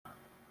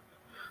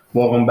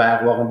Welcome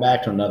back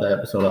to another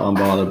episode of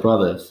Unbothered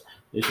Brothers.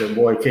 It's your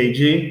boy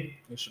KG.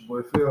 It's your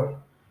boy Phil.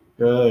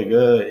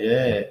 Good,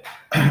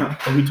 yeah.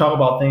 We talk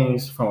about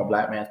things from a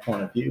black man's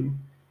point of view,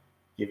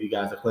 give you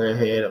guys a clear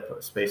head,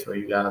 a space where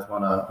you guys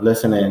want to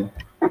listen and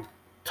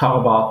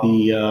talk about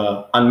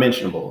the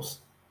unmentionables.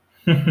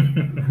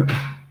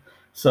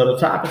 So the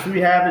topics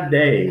we have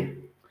today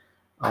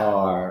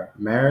are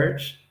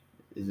marriage.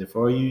 Is it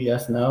for you?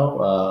 Yes,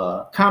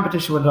 no.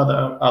 Competition with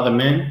other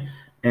men,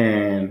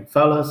 and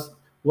fellas,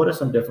 what are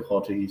some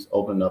difficulties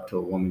opening up to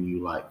a woman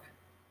you like?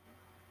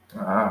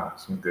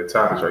 Some good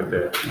topics right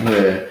there.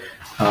 Yeah.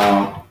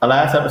 Our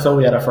last episode,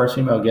 we had our first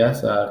female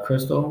guest,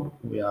 Crystal.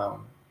 We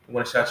want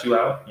to shout you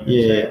out.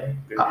 Yeah.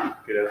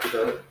 Good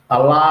episode. A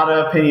lot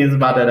of opinions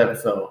about that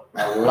episode.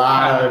 A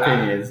lot of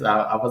opinions.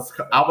 I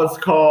was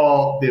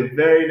called the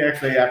very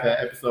next day after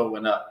that episode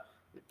went up,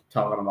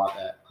 talking about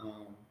that. I'm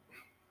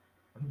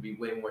gonna be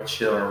way more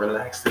chill and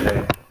relaxed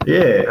today.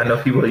 Yeah. I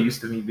know people are used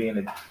to me being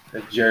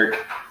a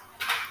jerk.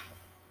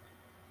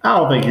 I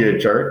don't think you're a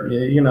jerk.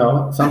 You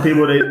know, some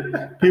people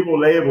people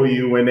label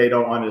you when they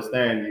don't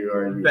understand you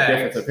or your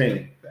different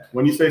opinion.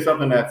 When you say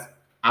something that's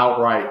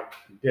outright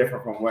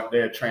different from what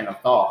their train of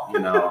thought, you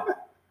know. I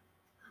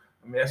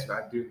mean, that's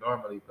what I do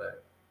normally,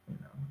 but you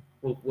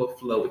know, we'll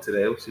flow with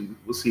today.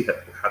 We'll see how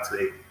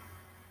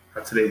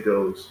today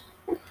goes.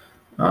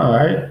 All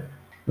right.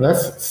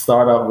 Let's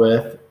start off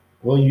with.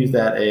 We'll use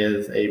that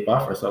as a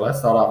buffer. So let's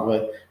start off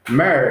with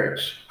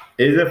marriage.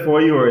 Is it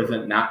for you or is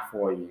it not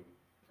for you?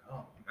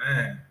 Oh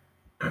man.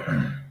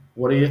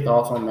 What are your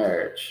thoughts on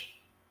marriage?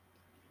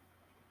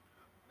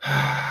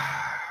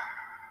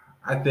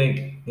 I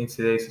think in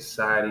today's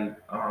society,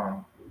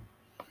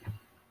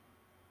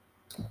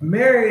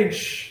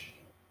 marriage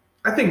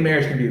can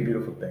be a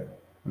beautiful thing.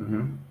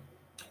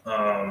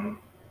 Mm-hmm.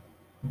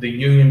 The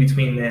union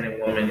between man and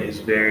woman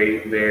is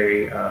very,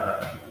 very,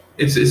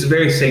 it's a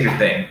very sacred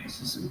thing.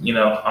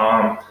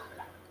 Now,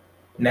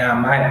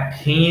 in my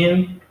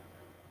opinion,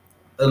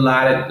 a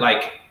lot of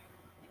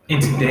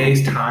in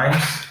today's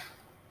times,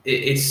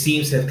 it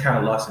seems to have kind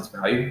of lost its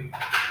value,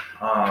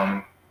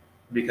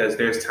 because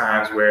there's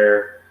times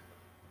where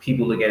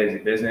people look at it as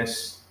a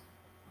business.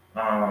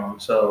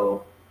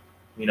 So,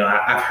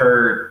 I've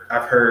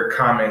heard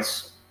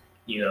comments,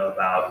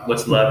 about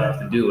what's love have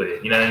to do with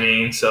it. You know what I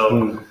mean?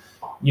 So,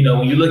 when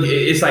you look,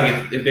 it's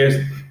like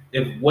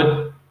if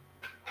love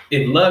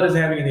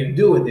doesn't have anything to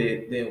do with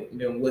it,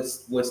 then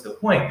what's the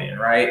point then,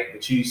 right?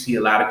 But you see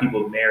a lot of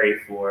people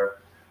married for.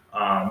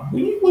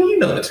 You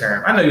know the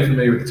term. I know you're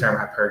familiar with the term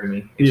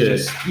hypergamy. It's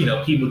just,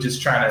 people just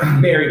trying to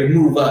marry to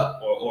move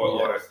up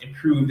or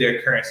improve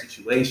their current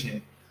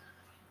situation.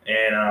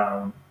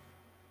 And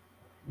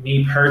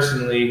me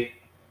personally,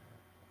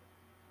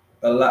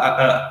 with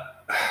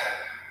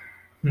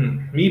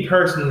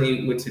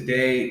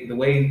today, the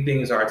way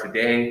things are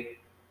today,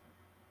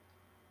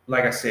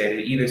 like I said,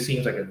 it either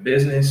seems like a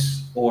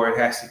business or it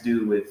has to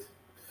do with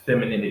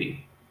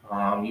femininity.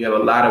 You have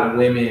a lot of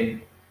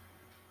women.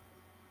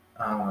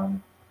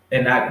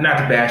 And not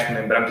to bash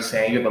women, but I'm just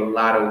saying you have a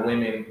lot of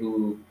women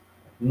who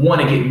want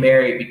to get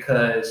married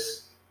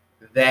because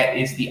that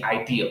is the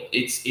ideal.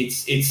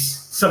 It's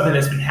something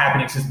that's been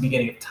happening since the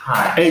beginning of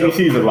time.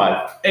 ABCs of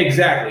life.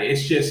 Exactly.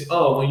 It's just,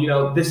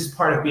 this is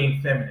part of being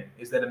feminine,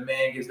 is that a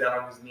man gets down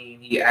on his knee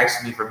and he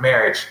asks me for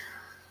marriage.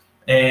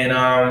 And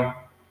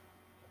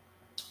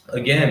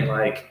again,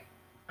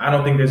 I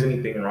don't think there's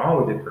anything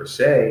wrong with it per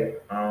se.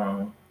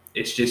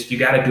 It's just you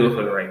got to do it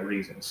for the right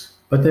reasons.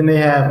 But then they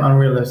have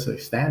unrealistic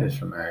standards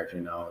for marriage.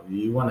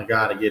 You want a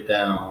guy to get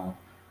down.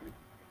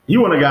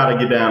 You want a guy to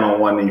get down on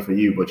one knee for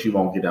you, but you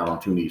won't get down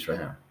on two knees for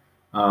him.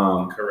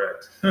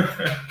 Correct.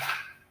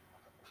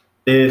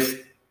 It's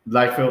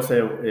like Phil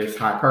said, it's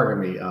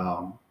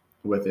hypergamy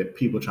with it.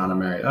 People trying to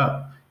marry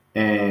up,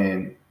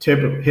 and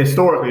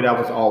historically, that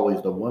was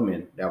always the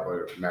women that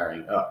were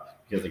marrying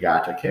up because the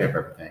guy took care of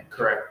everything.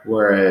 Correct.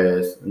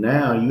 Whereas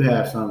now you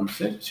have some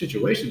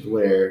situations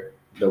where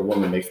the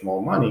woman makes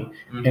more money.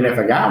 Mm-hmm. And if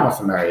a guy wants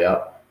to marry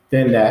up,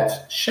 then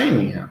that's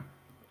shaming him.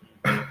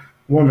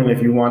 Woman,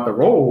 if you want the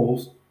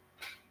roles,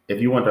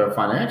 if you want the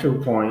financial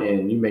point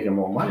and you're making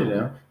more money than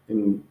them,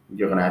 then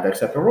you're going to have to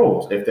accept the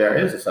roles if there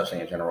is a such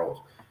thing as gender roles.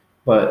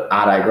 But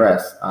I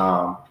digress.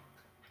 I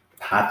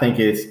think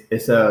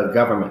it's a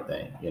government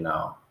thing,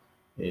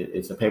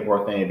 It's a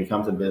paperwork thing. It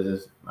becomes a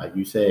business. Like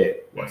you said,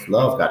 what's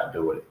love got to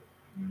do with it?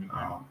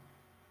 Mm-hmm.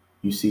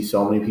 You see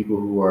so many people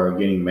who are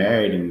getting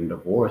married and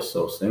divorced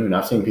so soon.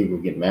 I've seen people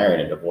get married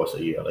and divorced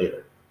a year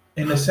later.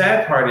 And the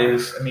sad part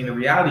is, the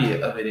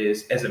reality of it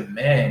is, as a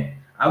man,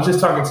 I was just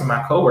talking to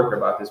my coworker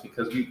about this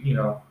because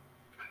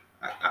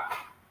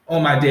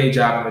on my day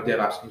job, I'm a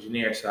DevOps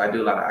engineer, so I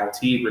do a lot of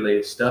IT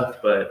related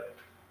stuff. But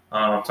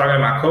talking to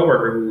my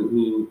coworker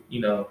who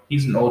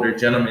he's an older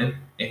gentleman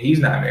and he's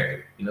not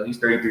married. He's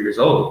 33 years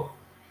old.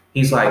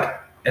 He's like,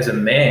 as a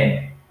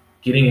man,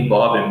 getting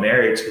involved in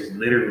marriage is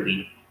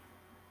literally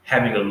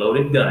having a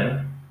loaded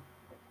gun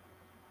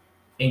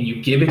and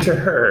you give it to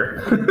her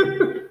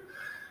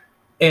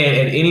and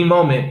at any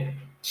moment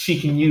she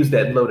can use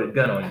that loaded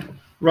gun on you.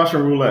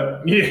 Russian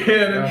roulette. You know what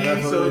I mean?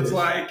 That's what So it it's is.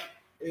 like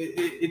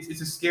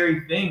it's a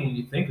scary thing when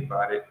you think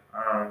about it.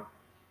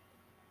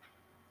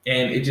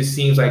 And it just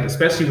seems like,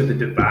 especially with the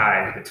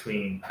divide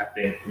between, I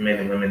think, men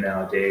and women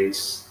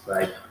nowadays,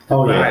 like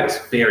the divide is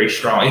very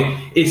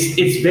strong.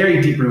 It's very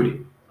deep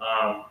rooted,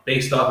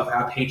 based off of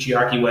how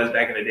patriarchy was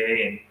back in the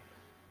day,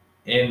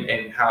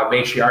 and how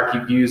matriarchy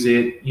views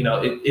it. You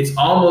know, it's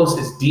almost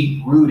as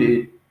deep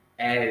rooted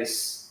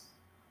as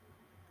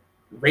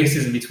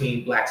racism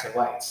between blacks and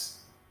whites.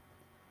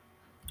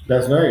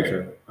 That's very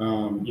true. You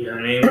know what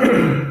I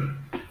mean?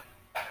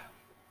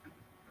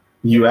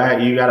 You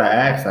gotta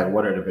ask, like,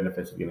 what are the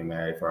benefits of getting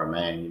married for a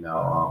man? You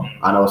know,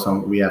 I know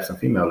we have some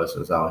female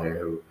listeners out here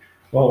who,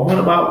 well, what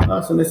about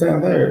us and this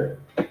and that?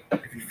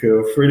 If you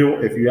feel free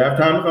to, if you have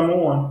time to come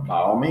on, by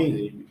all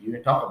means, you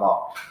can talk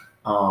about.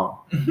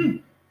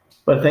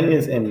 But the thing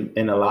is,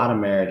 in a lot of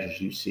marriages,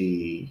 you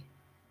see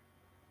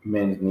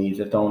men's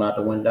needs are thrown out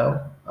the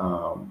window.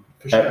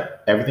 For sure.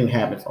 Everything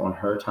happens on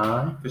her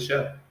time. For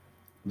sure.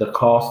 The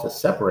cost to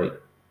separate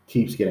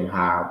keeps getting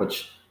higher,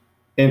 which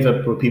ends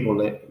up with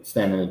people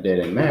standing dead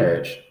in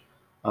marriage.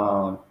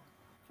 The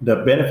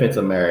benefits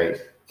of marriage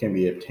can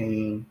be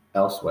obtained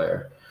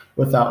elsewhere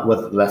with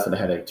less of the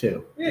headache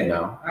too. Yeah, you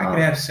know, I can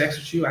have sex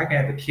with you. I can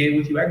have a kid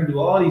with you. I can do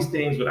all these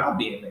things without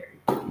being married.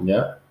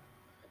 Yeah.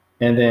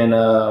 And then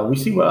we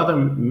see what other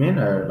men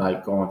are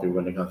like going through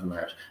when it comes to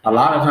marriage. A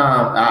lot of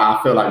times, I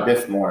feel like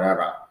this more than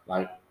ever.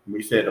 Like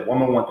we said, the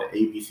woman wants the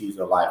ABCs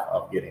of life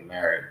of getting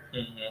married,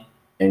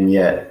 and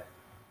yet,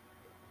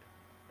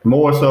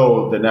 more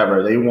so than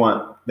ever, they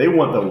want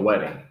the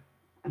wedding.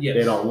 Yes.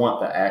 They don't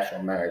want the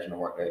actual marriage and the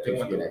work that it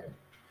takes to get it.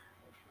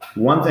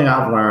 One thing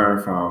I've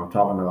learned from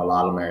talking to a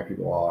lot of married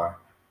people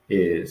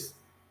is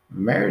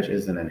marriage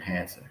is an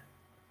enhancer.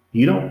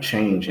 You don't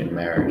change in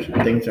marriage.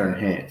 Things are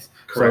enhanced.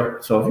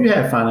 Correct. So if you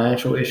had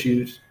financial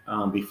issues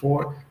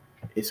before,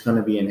 it's going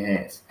to be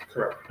enhanced.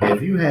 Correct.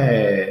 If you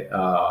had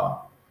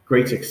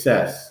great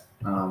success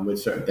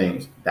with certain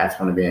things, that's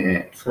going to be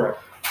enhanced. Correct.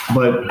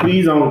 But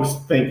please don't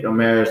think of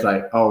marriage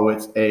like, oh,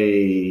 it's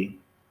a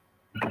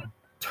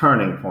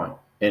turning point,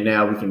 and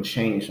now we can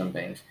change some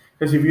things.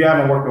 Because if you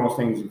haven't worked on those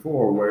things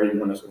before, where you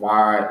want to,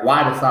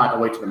 why decide to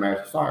wait till the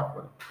marriage to start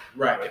with?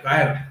 Right. If I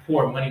have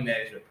poor money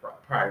management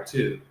prior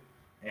to,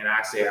 and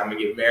I say I'm gonna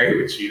get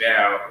married with you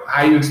now,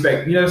 how you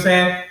expect? You know what I'm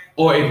saying?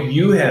 Or if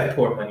you have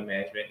poor money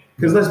management,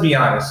 because let's be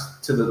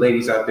honest, to the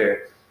ladies out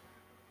there,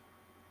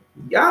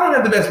 y'all don't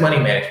have the best money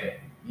management.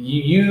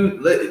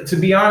 You to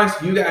be honest,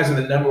 you guys are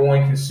the number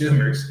one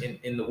consumers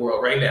in the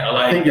world right now.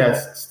 Like, I think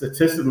that's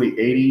statistically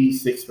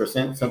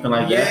 86%, something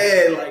like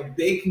that. Yeah, like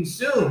they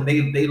consume.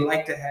 They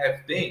like to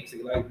have things.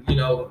 They like,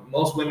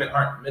 most women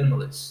aren't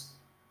minimalists.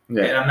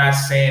 Yeah. And I'm not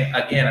saying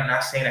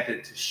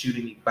that to shoot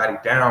anybody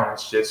down.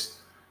 It's just,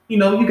 you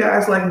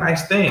guys like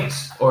nice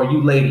things, or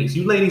you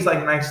ladies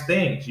like nice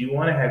things. You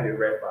want to have your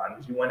red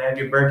bottoms. You want to have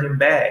your Birkin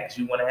bags.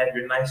 You want to have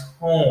your nice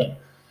home.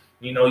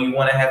 You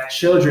want to have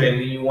children,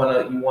 and you want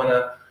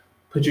to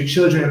put your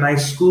children in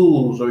nice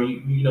schools, or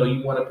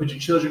you want to put your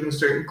children in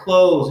certain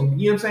clothes,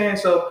 and you know what I'm saying.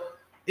 So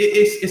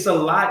it's a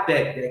lot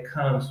that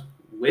comes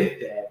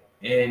with that,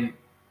 and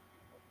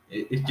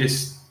it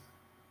just,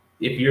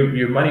 if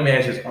your money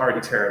management is already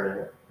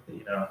terrible,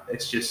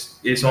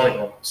 it's only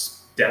going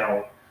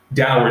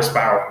downward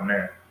spiral from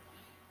there.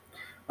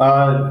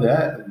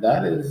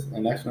 That is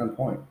an excellent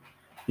point.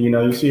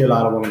 You see a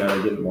lot of women that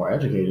are getting more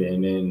educated,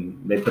 and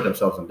then they put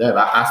themselves in debt.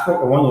 I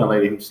spoke to one young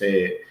lady who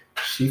said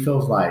she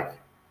feels like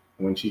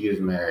when she gets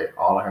married,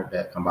 all of her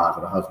debt comes out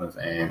to the husband,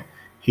 and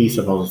he's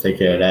supposed to take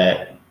care of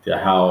that, the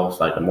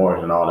house, like the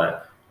mortgage and all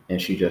that, and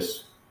she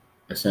just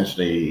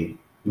essentially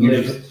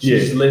lives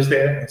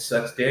there and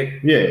sucks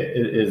dick. Yeah,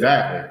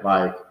 exactly.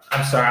 Like,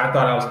 I'm sorry, I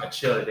thought I was gonna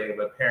chill today,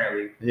 but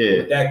apparently,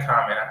 with that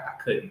comment, I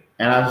couldn't.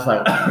 And I was just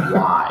like,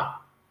 why?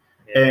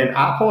 And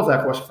I pose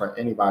that question for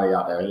anybody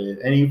out there,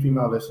 any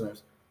female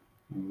listeners.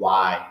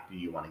 Why do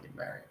you want to get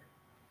married?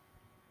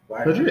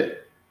 Why do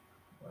that?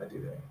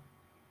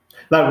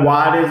 Like,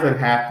 why does it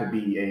have to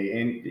be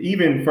and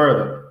even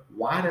further,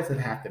 why does it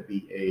have to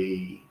be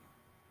a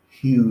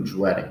huge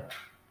wedding?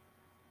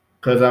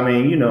 Because,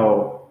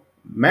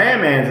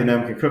 man-mans and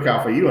them can cook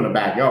out for you in the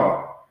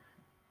backyard.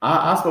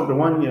 I spoke to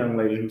one young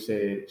lady who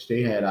said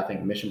they had, I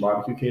think, Mission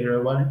Barbecue catered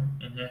a wedding.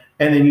 Mm-hmm.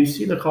 And then you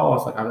see the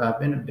cost. Like, I've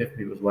been to different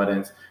people's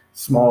weddings,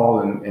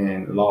 small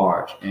and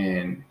large.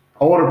 And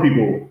older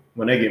people,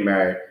 when they get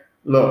married,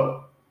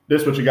 look,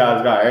 this is what you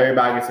guys got.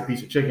 Everybody gets a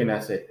piece of chicken,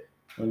 that's it.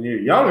 When you're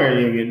younger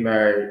and you get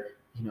married,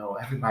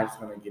 everybody's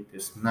going to get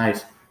this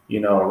nice,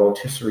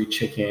 rotisserie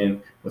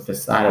chicken with a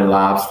side of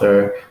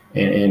lobster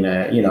and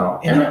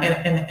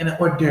an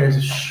hors d'oeuvres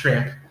of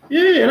shrimp.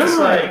 Yeah, and it's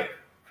like,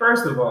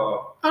 first of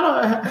all,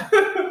 I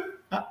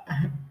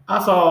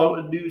saw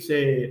a dude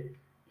say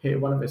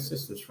one of his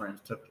sister's friends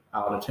took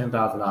out a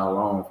 $10,000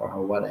 loan for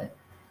her wedding,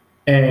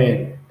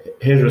 and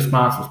his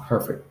response was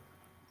perfect.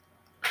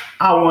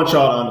 I want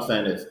y'all to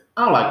understand this.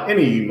 I don't like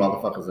any of you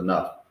motherfuckers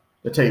enough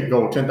to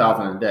go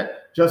 $10,000 in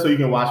debt just so you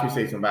can watch me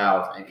say some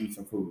vows and eat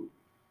some food.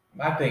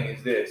 My thing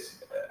is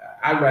this: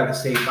 I'd rather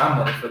save my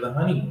money for the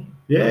honeymoon.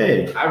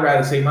 Yeah. I'd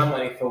rather save my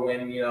money for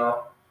when,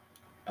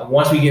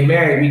 once we get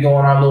married, we go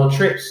on our little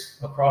trips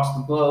across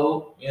the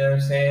globe, you know what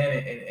I'm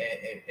saying?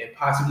 And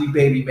possibly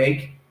baby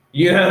make,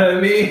 you know what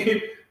I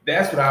mean?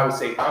 That's what I would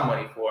save my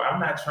money for. I'm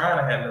not trying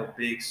to have no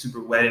big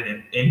super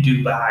wedding in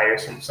Dubai or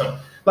something.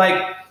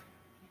 Like,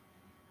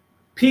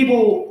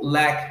 people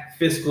lack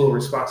fiscal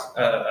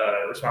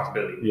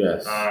responsibility.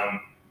 Yes.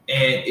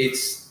 And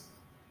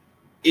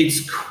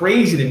it's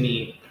crazy to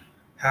me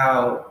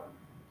how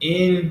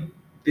in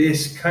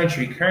this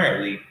country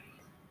currently,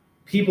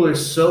 people are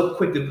so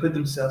quick to put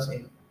themselves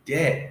in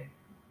debt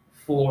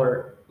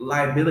for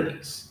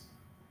liabilities.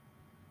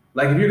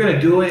 Like, if you're gonna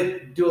do it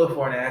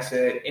for an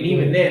asset. And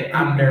even then,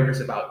 I'm nervous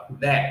about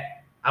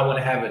that. I want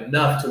to have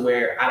enough to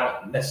where I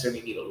don't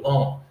necessarily need a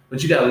loan.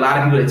 But you got a lot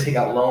of people that take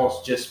out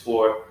loans just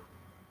for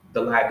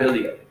the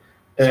liability of it.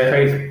 It's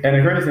crazy. And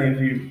the crazy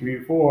thing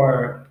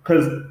before,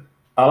 because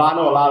I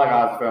know a lot of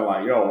guys feel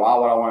like, yo, why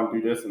would I want to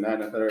do this and that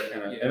and the third?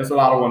 And there's a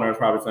lot of women that's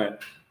probably saying,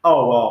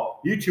 oh, well,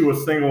 you two are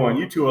single and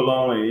you two are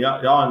lonely.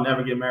 Y'all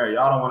never get married.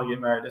 Y'all don't want to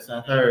get married, this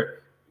and the third.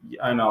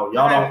 I know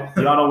y'all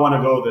don't want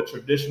to go the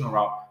traditional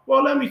route.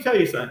 Well, let me tell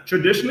you something.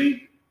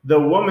 Traditionally, the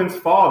woman's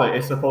father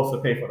is supposed to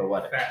pay for the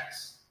wedding.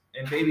 Facts.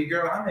 And baby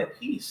girl, I'm at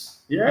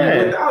peace.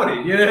 Yeah. Without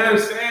it. You know what I'm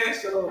saying?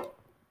 So,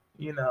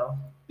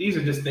 these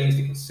are just things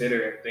to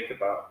consider and think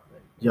about.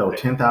 Yo,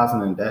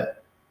 $10,000 in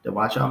debt to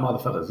watch y'all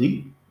motherfuckers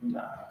eat.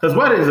 Nah. Because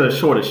weddings are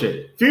short as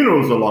shit.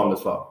 Funerals are long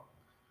as fuck.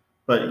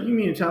 But you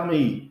mean to tell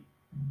me,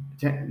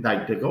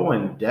 like, to go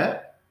in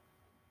debt?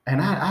 And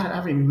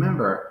I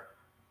remember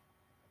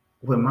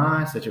with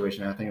my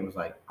situation, I think it was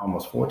like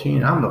almost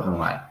 14. I'm looking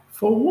like,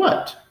 for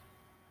what?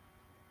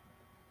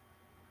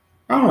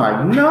 I'm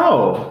like,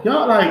 no,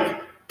 y'all,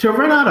 like, to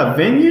rent out a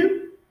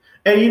venue.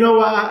 And you know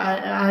what?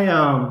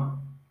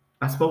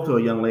 I spoke to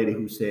a young lady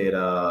who said,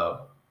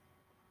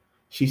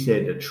 she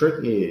said the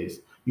trick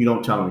is you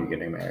don't tell them you're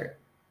getting married.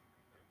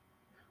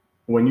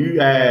 When you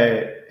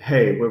add,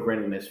 hey, we're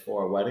renting this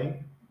for a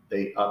wedding,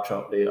 they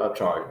upcharge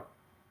you.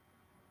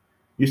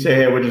 You say,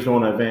 hey, we're just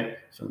doing an event,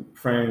 some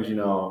friends,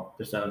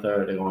 this and the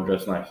third, they're going to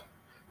dress nice.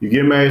 You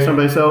get married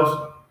someplace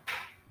else,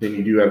 then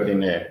you do everything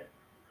there.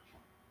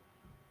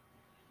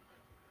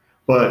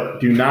 But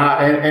do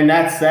not, and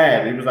that's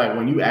sad. It was like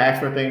when you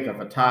ask for things, a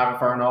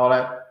photographer and all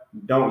that,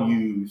 don't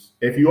use,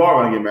 if you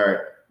are going to get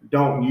married,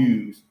 don't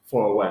use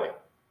for a wedding.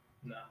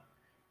 No.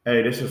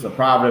 Hey, this is a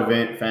private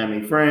event,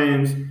 family,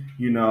 friends,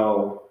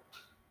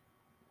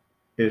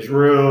 it's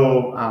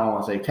real, I don't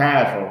want to say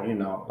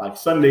casual, like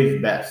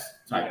Sunday's best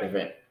type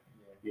event,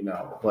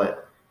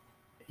 but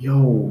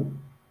yo.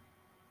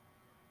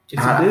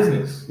 It's a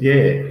business. Yeah.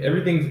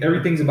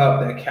 Everything's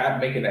about that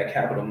making that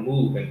capital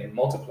move and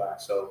multiply.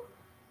 So,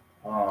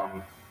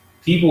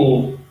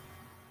 people,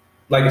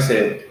 like I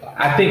said,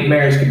 I think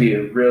marriage could be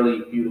a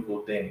really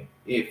beautiful thing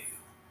if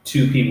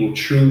two people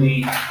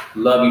truly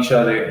love each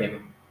other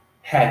and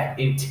have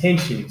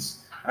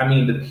intentions. I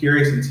mean, the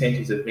purest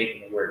intentions of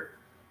making it work.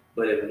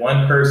 But if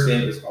one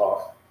person is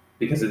off,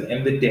 because at the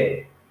end of the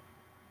day,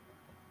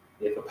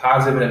 if a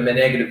positive and a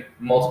negative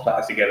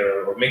multiplies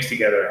together or mix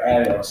together or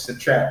add or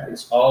subtract,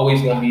 it's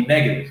always going to be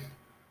negative.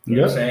 You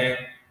know what I'm saying?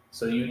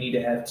 So you need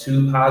to have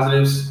two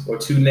positives or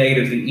two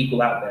negatives that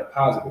equal out that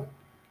positive.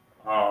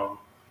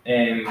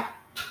 And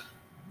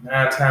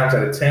 9 times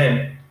out of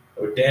 10,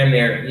 or damn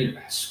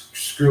near,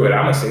 screw it,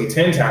 I'm going to say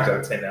 10 times out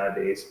of 10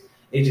 nowadays,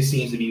 it just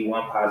seems to be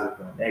one positive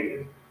and one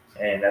negative.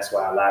 And that's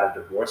why a lot of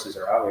divorces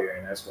are out here.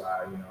 And that's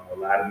why, a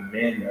lot of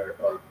men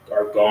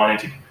are going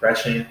into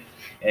depression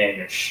and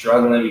they're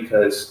struggling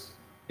because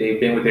they've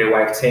been with their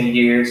wife 10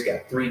 years,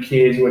 got 3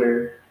 kids with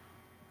her.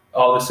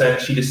 All of a sudden,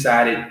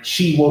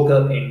 she woke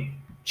up and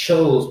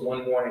chose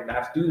one morning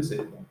not to do this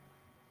anymore.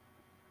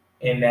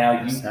 And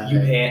now you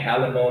paying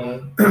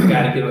alimony, you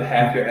got to give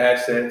half your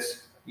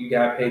assets, you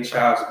got to pay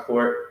child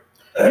support.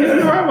 You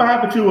heard what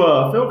happened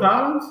to Phil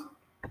Collins?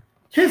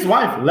 His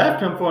wife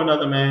left him for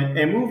another man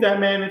and moved that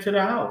man into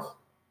the house.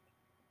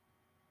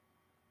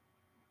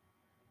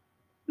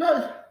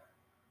 No,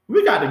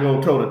 we got to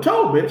go toe to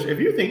toe, bitch. If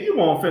you think you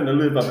won't finna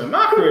live up in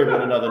my crib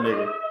with another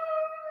nigga,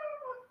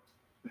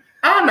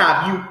 I'll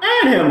knock you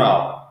and him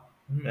out.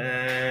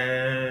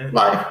 Man.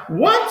 Like,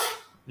 what?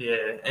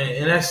 Yeah,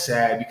 and that's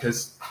sad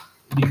because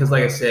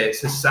like I said,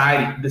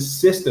 society, the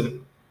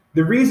system,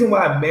 the reason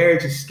why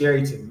marriage is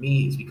scary to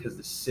me is because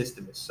the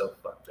system is so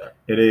fucked up.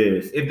 It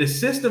is. If the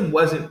system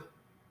wasn't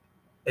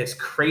as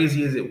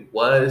crazy as it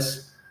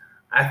was,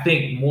 I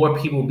think more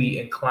people would be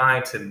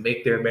inclined to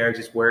make their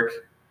marriages work.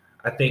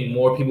 I think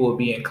more people would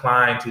be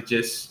inclined to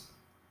just,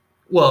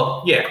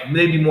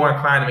 maybe more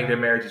inclined to make their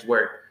marriages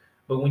work.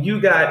 But when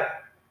you got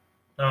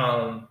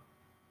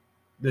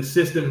the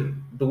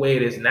system the way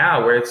it is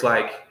now, where it's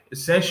like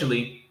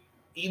essentially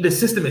the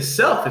system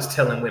itself is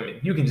telling women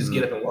you can just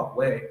get up and walk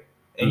away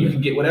and you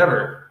can get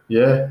whatever.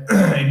 Yeah.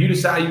 And you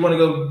decide you want to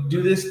go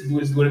do this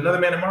with another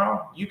man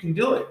tomorrow, you can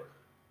do it.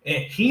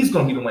 And he's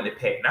going to be the one to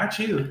pay, not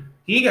you.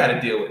 He got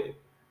to deal with it.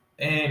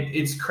 And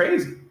it's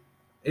crazy.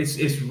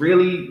 It's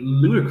really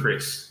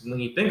ludicrous when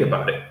you think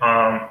about it.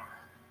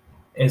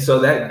 And so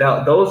that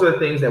those are the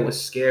things that would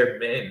scare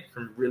men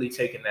from really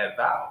taking that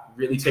vow,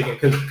 really taking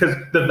because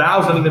the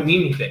vows don't even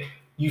mean anything.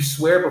 You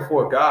swear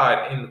before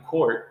God in the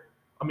court.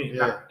 I mean,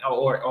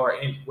 or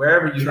in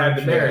wherever you have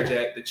the marriage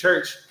at the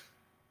church,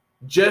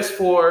 just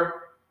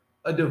for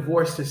a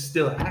divorce to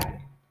still happen.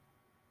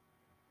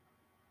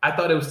 I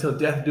thought it was till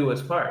death do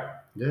us part.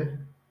 Yeah.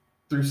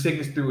 Through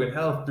sickness, through in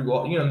health, through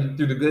all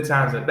through the good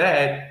times and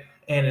bad.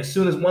 And as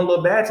soon as one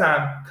little bad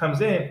time comes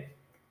in,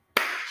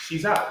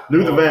 she's out.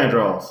 Luther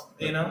Vandross.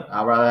 You know?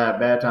 I'd rather have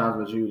bad times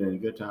with you than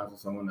good times with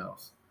someone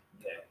else.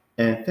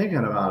 Yeah. And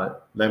thinking about it,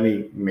 let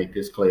me make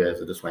this clear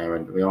as a disclaimer.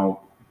 We don't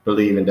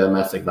believe in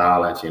domestic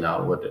violence, with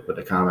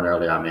the comment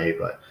earlier I made,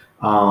 but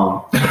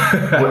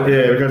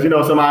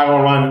because somebody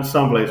gonna run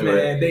someplace.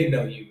 Man, they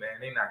know you, man.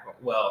 They're not gonna.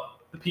 Well,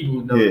 the people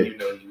who know you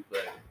know you,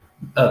 but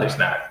others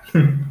not.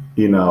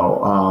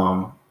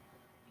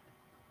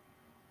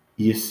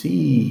 You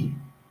see,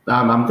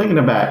 I'm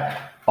thinking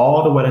back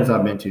all the weddings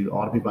I've been to,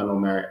 all the people I know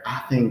married.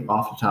 I think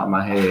off the top of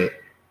my head,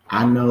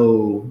 I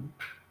know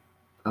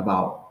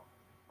about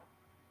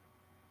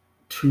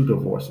 2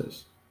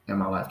 divorces in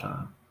my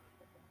lifetime.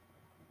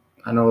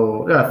 I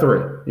know,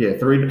 3. Yeah,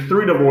 three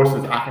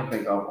divorces I can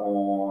think of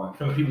on.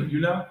 From the people you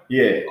know?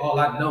 Yeah. All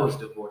I know is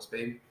divorce,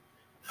 baby.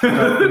 3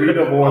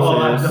 divorces.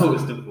 All I know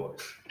is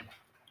divorce.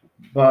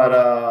 But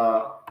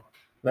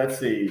let's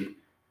see.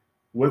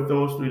 With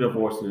those 3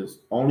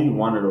 divorces, only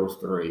one of those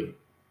 3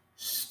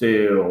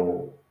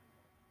 still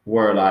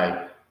were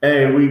like,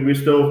 hey, we're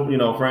still,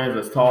 friends,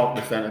 let's talk,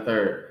 this, and the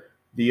third.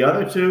 The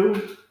other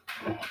 2,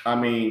 I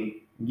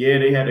mean, yeah,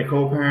 they had a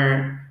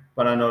co-parent,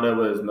 but I know there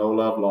was no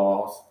love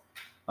lost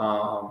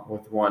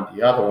with one.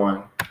 The other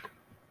one,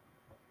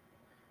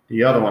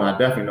 I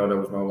definitely know there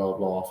was no love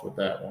lost with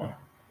that one.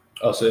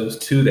 Oh, so it was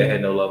 2 that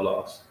had no love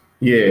lost.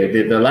 Yeah,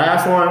 the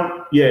last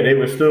one, they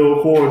were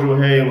still cordial.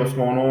 Hey, what's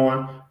going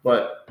on?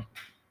 But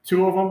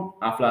 2 of them,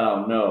 I flat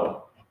out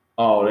know.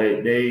 Oh,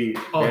 they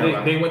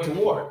went to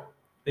war.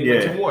 They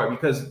went to war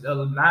because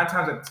 9 times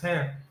out of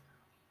 10,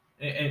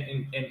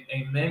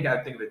 and men got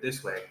to think of it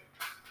this way: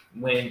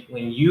 when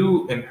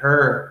you and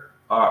her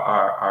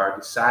are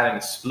deciding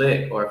to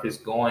split, or if it's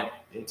going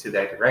into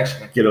that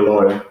direction, get a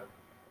lawyer.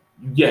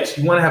 Yes,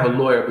 you want to have a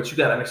lawyer, but you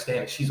got to understand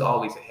that she's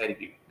always ahead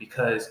of you.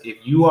 Because if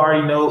you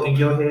already know in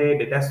your head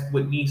that that's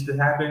what needs to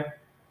happen,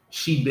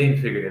 she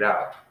been figured it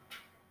out,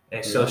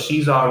 and so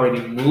she's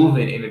already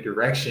moving in a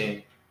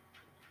direction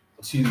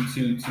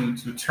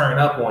to turn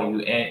up on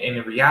you, and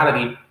in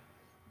reality,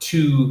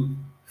 to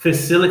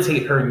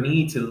facilitate her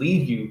need to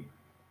leave you,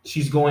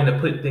 she's going to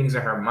put things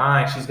in her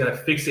mind. She's going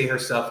to fixate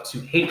herself to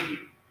hate you.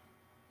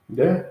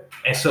 Yeah.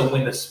 And so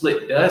when the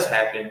split does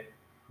happen,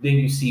 then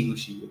you see who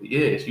she really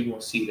is. You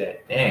won't see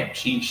that, damn,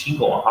 she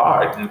going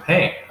hard in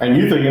pain. And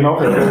you thinking,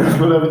 okay, we'll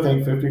split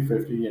everything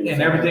 50-50.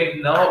 And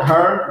everything, no.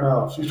 Her?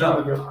 No, she's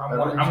trying to get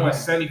I want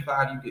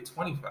 75, you get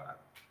 25.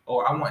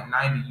 Or I want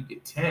 90, you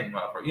get 10,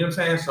 motherfucker. You know what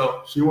I'm saying?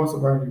 So she wants to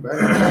burn you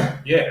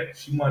back. Yeah,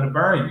 she wanted to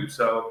burn you.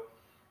 So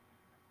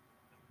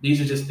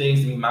these are just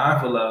things to be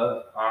mindful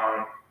of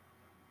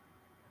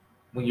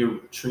when you're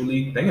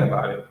truly thinking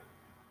about it.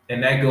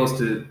 And that goes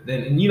to,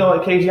 and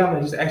KG, I'm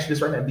gonna just ask you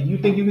this right now. Do you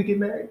think you could get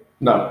married?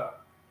 No.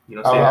 You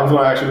know, I was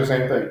gonna ask you the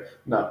same thing.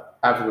 No,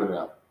 absolutely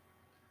not.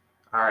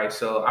 All right,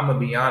 so I'm gonna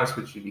be honest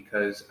with you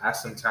because I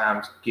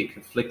sometimes get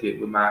conflicted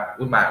with my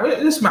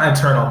this is my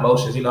internal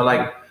emotions.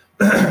 Like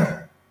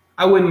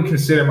I wouldn't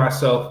consider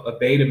myself a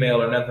beta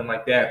male or nothing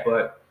like that,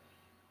 but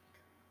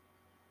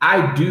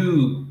I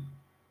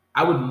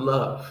would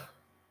love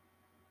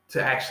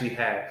to actually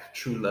have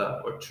true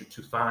love, or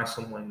to find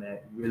someone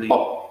that really.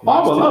 Oh,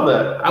 I would love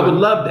that. I would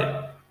love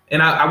that,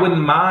 and I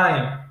wouldn't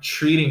mind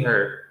treating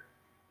her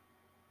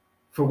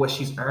for what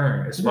she's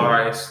earned, as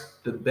far as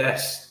the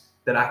best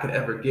that I could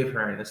ever give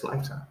her in this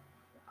lifetime.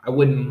 I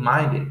wouldn't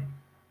mind it,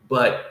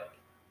 but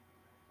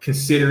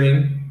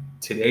considering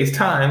today's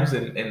times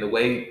and the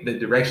way the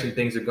direction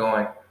things are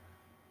going,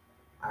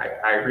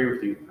 I agree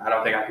with you. I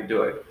don't think I could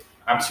do it.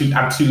 I'm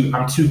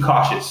too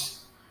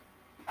cautious.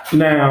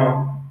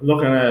 Now,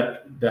 looking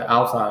at the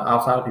outside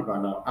of people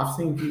I know, I've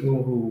seen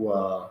people who,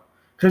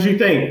 because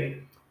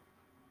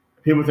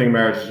people think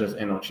marriage is just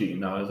ain't no cheating.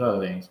 No, there's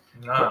other things.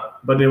 No.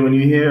 But then when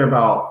you hear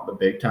about the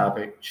big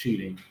topic,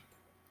 cheating,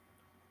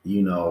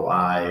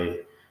 I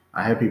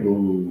have people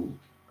who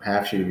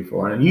have cheated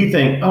before, and you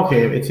think,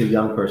 okay, it's a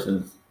young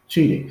person's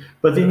cheating,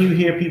 but then you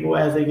hear people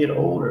as they get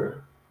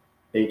older,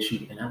 they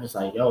cheat, and I'm just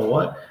like, yo,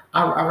 what?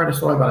 I read a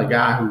story about a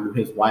guy who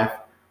his wife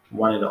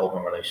wanted an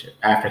open relationship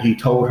after he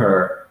told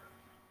her,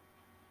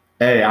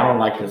 hey, I don't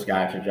like this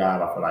guy at your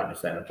job. I feel like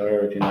this, and the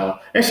third,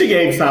 And she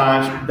gave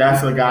signs.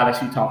 That's the guy that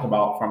she talked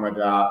about from her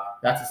job.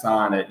 That's a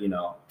sign that,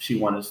 she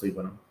wanted to sleep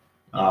with him.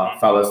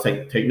 Fellas,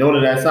 take note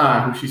of that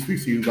sign, who she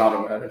speaks to you about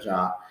him at her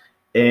job.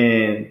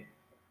 And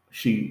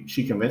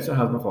she convinced her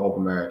husband for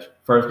open marriage.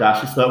 First guy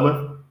she slept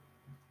with?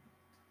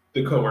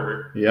 The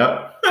coworker.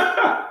 Yep.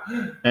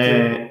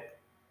 and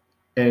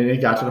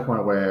it got to the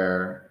point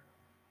where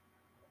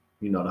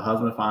the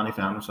husband finally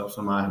found himself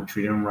somebody who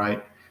treated him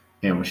right.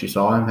 And when she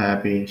saw him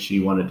happy, she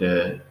wanted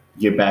to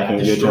get back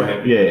and get to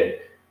him. Yeah.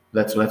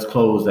 Let's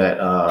close that,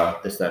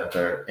 this, that, and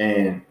third.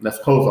 And let's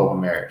close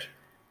open marriage.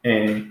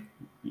 And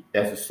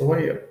as the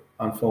story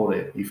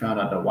unfolded, you found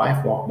out the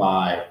wife walked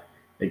by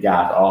the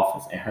guy's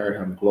office and heard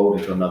him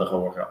gloating to another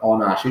coworker. Oh,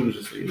 nah, she was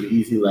just an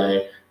easy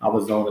lay. I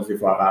was doing this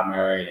before I got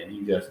married, and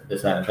he just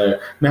this, that, and third.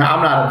 Now,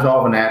 I'm not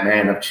absolving that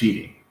man of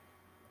cheating.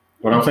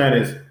 What I'm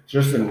saying is,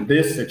 just in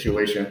this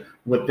situation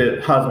with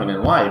the husband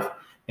and wife,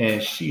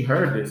 and she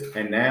heard this,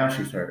 and now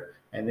she's hurt.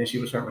 And then she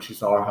was hurt when she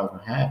saw her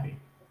husband happy.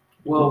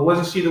 Well,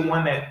 wasn't she the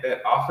one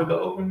that offered the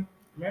open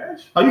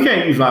marriage? Oh, you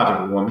can't use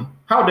logic, woman.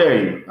 How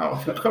dare you?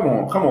 Oh, come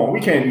on. We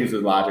can't use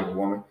this logic,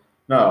 woman.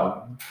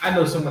 No. I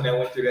know someone that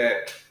went through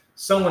that.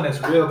 Someone that's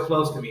real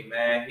close to me,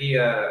 man. He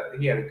had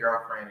a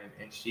girlfriend,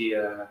 and she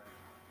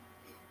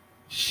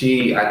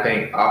I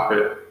think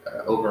offered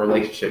an open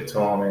relationship to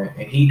him,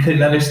 and he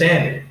couldn't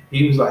understand it.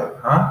 He was like,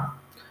 huh?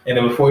 And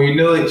then before you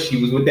knew it,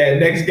 she was with that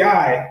next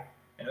guy,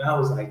 and I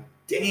was like,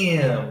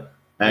 damn.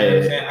 You know what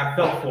I'm saying? I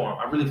felt for him.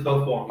 I really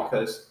felt for him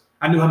because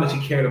I knew how much he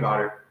cared about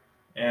her.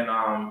 And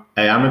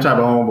hey, I'm the type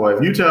of homeboy.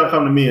 If you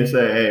come to me and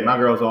say, hey, my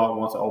girl's all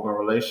wants an open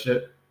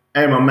relationship,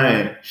 hey, my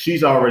man, she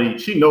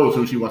knows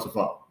who she wants to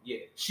fuck. Yeah,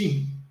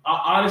 she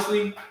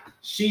honestly,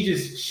 she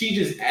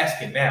just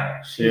asking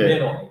now. She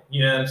been on it.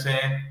 You know what I'm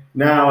saying?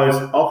 Now it's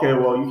okay.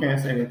 Well, you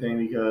can't say anything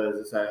because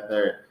it's that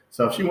third.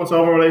 So if she wants an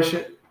open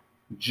relationship,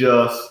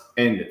 just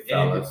end it,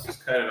 fellas.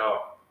 Just cut it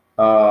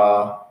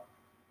off.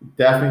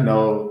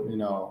 Definitely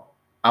no.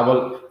 I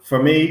would,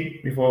 for me,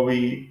 before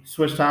we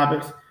switch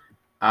topics,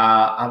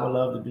 I would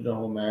love to do the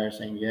whole marriage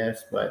thing,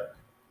 yes, but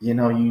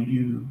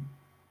you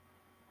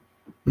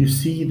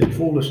see the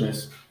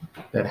foolishness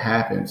that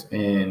happens,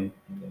 and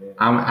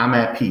I'm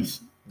at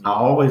peace. I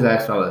always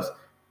ask fellas,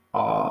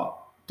 I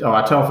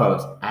tell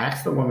fellas,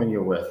 ask the woman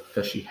you're with,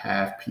 does she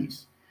have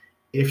peace?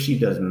 If she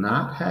does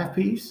not have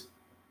peace,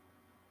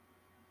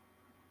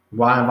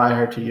 why invite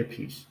her to your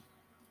peace?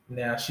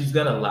 Now, she's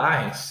going to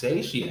lie and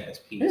say she has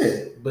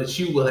peace, but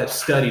you will have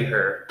studied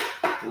her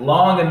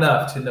long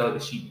enough to know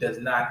that she does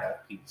not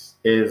have peace.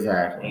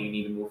 Exactly. And you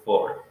need to move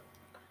forward.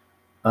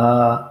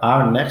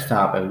 Our next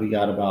topic, we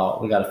got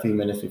a few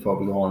minutes before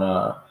we go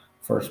on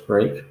first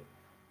break.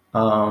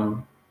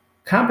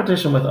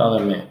 Competition with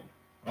other men.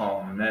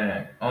 Oh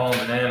man.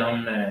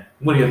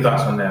 What are your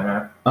thoughts on that,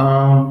 man?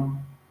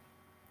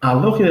 I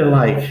look at it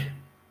like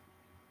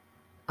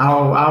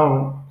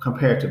I'll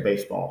compare it to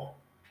baseball.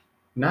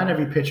 Not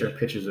every pitcher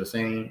pitches the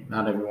same.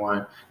 Not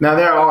everyone. Now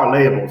there are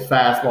labels: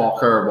 fastball,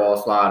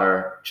 curveball,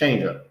 slider,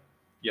 changeup.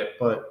 Yep.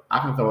 But I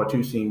can throw a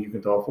 2-seam. You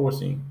can throw a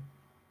 4-seam.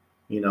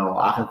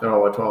 I can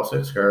throw a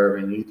 12-6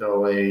 curve, and you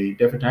throw a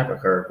different type of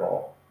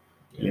curveball.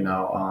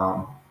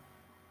 Yeah.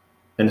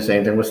 And the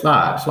same thing with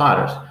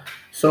sliders.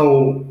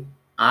 So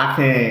I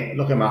can't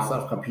look at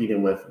myself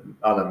competing with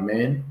other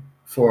men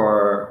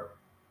for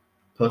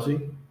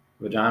pussy,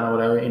 vagina,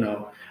 whatever.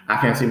 I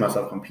can't see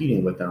myself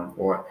competing with them.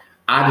 Or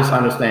I just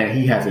understand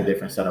he has a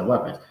different set of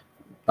weapons.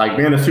 Like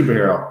being a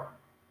superhero.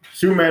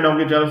 Superman don't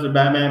get jealous of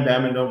Batman.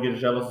 Batman don't get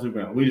jealous of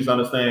Superman. We just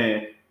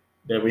understand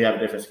that we have a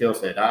different skill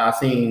set. I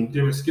seen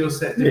different skill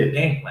set, different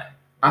game plan.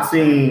 I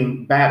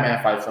seen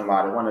Batman fight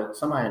somebody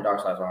in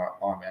Darkseid's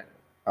army.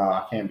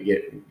 I can't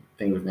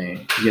think of his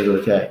name. He gives it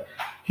a K.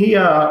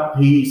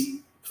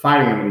 He's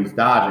fighting him and he's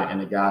dodging,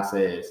 and the guy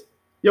says,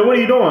 "Yo, what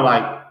are you doing?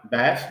 Like,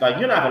 Batch? Like,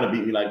 you're not gonna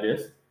beat me like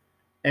this."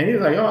 And he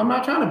was like, "Yo, I'm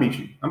not trying to beat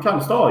you. I'm trying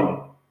to stall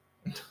you."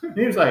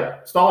 He was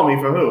like, "Stall me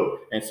for who?"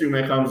 And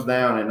Superman comes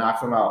down and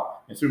knocks him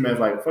out. And Superman's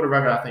like, "For the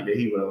record, I think that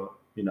he will,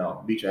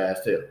 beat your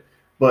ass too."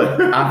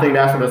 But I think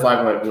that's what it's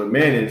like with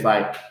men. It's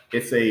like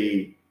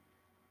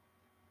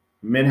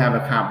men have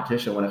a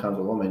competition when it comes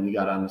to women. You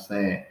got to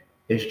understand,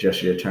 it's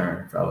just your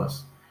turn,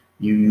 fellas.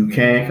 You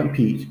can't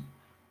compete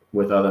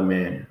with other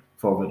men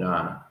for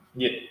vagina.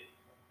 Yeah.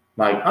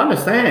 Like,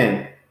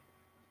 understand,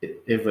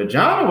 if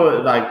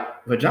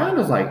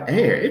vagina's like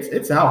air.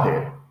 It's out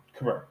here.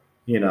 Correct.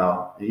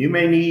 You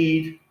may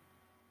need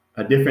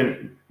a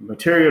different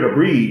material to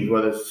breathe,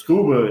 whether it's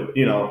scuba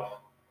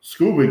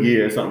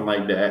gear or something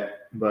like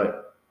that,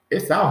 but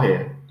it's out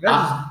here.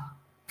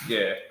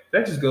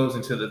 That just goes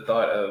into the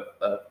thought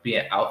of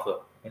being alpha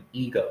and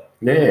ego.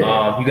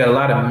 Yeah. You got a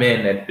lot of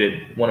men that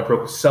want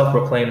to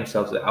self-proclaim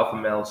themselves as alpha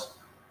males,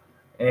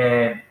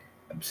 and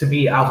to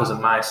me, alpha is a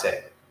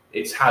mindset.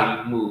 It's how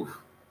you move.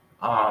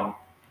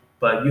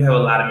 But you have a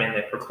lot of men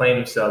that proclaim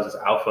themselves as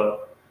alpha,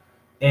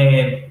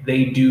 and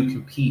they do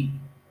compete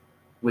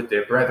with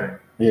their brethren.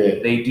 Yeah.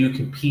 They do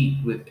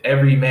compete with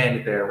every man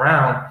that they're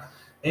around.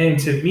 And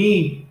to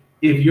me,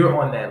 if you're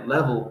on that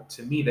level,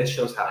 to me, that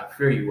shows how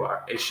inferior you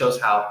are. It shows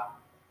how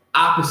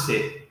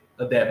opposite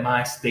of that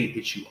mind state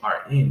that you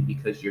are in,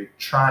 because you're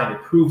trying to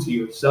prove to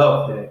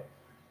yourself that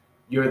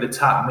you're the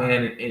top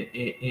man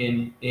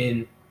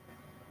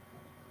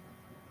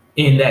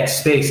in that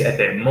space at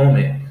that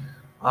moment.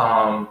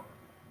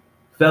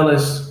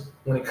 Fellas,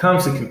 when it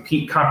comes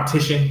to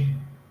competition,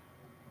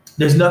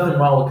 there's nothing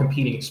wrong with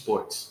competing in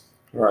sports.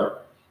 Right.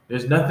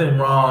 There's nothing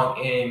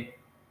wrong in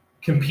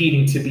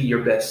competing to be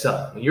your best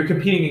self. When you're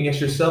competing against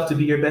yourself to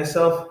be your best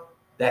self,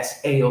 that's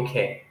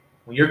A-okay.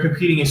 When you're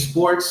competing in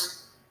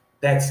sports,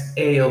 that's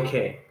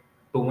A-okay.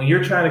 But when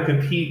you're trying to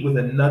compete with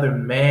another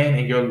man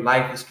and your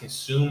life is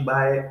consumed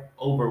by it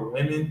over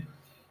women,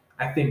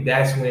 I think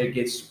that's when it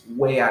gets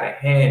way out of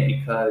hand,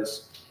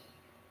 because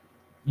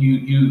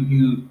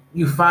you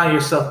find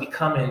yourself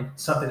becoming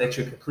something that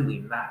you're completely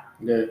not.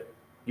 Yeah.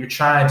 You're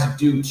trying to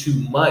do too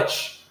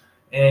much,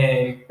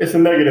 and it's a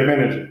negative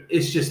energy.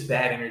 It's just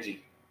bad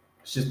energy.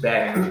 It's just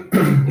bad energy.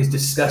 It's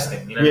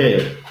disgusting. You know?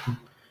 Yeah.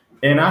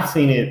 And I've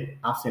seen it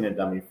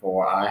done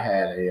before.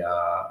 I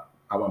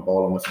went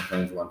bowling with some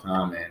friends one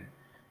time, and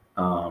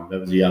there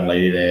was a young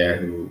lady there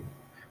who,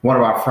 one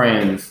of our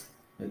friends,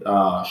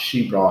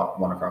 she brought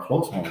one of her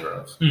close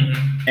homegirls,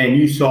 and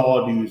you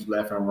saw dudes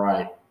left and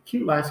right,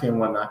 cute, light skin,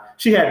 whatnot.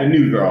 She had the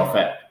new girl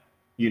effect.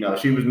 You know,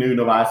 she was new,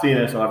 nobody seen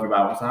her, so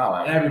everybody was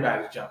highlighting.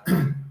 Everybody's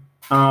jumping.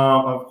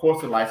 Of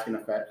course, the light skin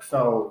effect.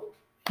 So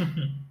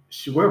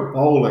we're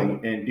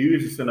bowling, and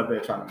dudes are sitting up there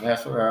trying to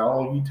mess with her.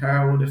 Oh, you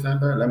terrible, this and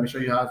that. Let me show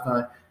you how it's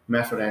done.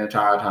 Mess with her the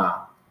entire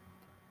time.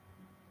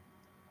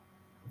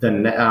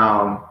 Then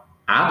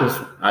I just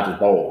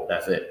bowled.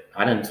 That's it.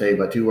 I didn't say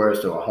but 2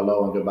 words to her: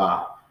 hello and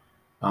goodbye.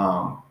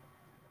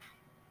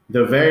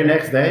 The very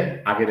next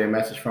day, I get a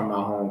message from my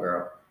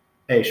homegirl.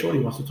 Hey, Shorty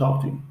wants to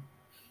talk to you.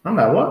 I'm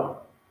like, what?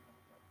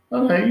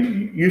 Okay,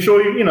 you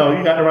sure you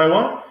got the right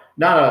one?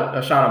 Not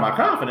a shot of my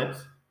confidence.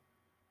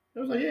 It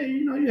was like, yeah,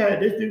 you had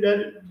this dude,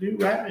 that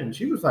dude rapping. And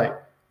she was like,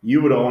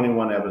 you were the only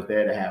one that was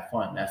there to have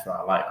fun. That's what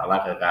I like. I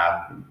like a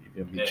guy who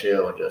can be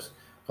chill and just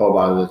go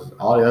about this.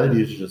 All the other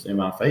dudes are just in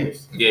my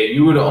face. Yeah,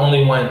 you were the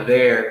only one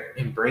there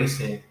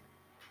embracing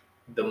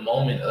the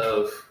moment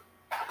of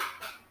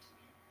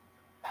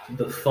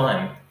the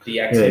fun,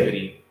 the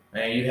activity.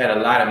 Yeah. Man, you had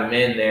a lot of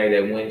men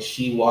there that when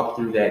she walked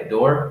through that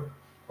door,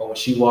 or when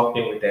she walked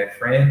in with that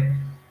friend,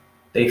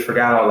 they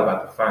forgot all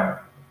about the fun.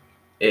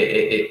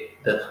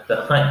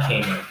 The hunt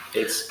came in.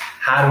 It's,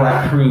 how do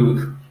I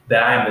prove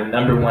that I am the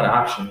number one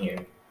option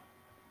here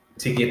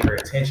to get her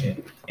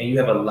attention? And you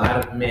have a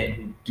lot of men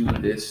who do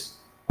this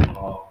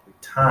all the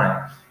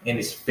time, and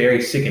it's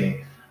very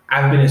sickening.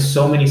 I've been in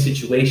so many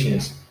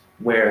situations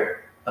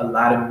where a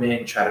lot of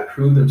men try to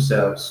prove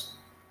themselves,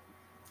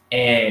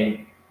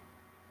 and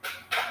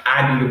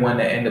I be the one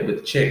that end up with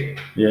the chick.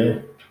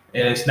 Yeah.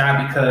 And it's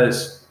not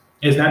because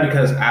I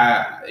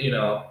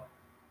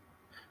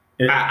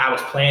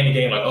was playing the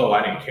game like, oh,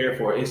 I didn't care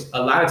for it. It's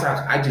a lot of times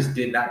I just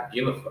did not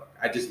give a fuck.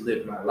 I just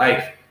lived my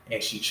life,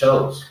 and she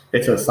chose.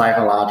 It's a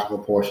psychological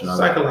portion of it.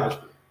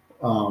 Psychological.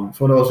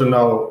 For those who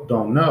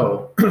don't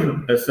know,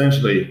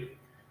 essentially,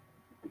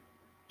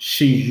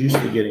 she's used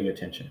to getting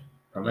attention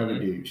from every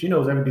dude. She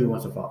knows every dude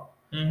wants to fuck.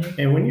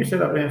 Mm-hmm. And when you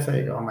sit up there and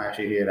say, oh, I'm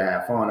actually here to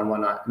have fun and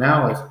whatnot,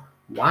 now it's,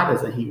 why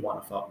doesn't he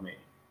want to fuck me?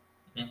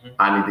 Mm-hmm.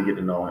 I need to get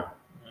to know him.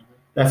 Mm-hmm.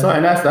 That's all,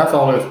 and that's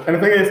all it is. And the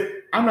thing is,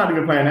 I'm not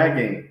even playing that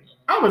game.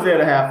 I was there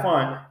to have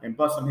fun and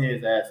bust some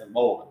his ass and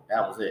bowling.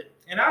 That was it.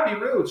 And I'll be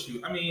real with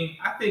you. I mean,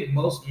 I think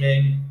most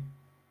men,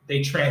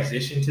 they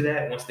transition to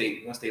that once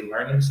they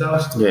learn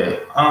themselves. Yeah.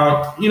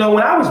 When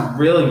I was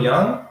really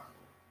young,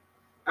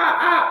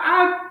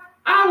 I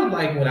would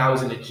like when I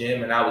was in the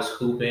gym and I was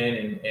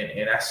hooping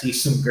and I see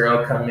some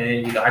girl come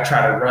in, I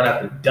try to run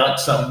up and dunk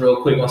something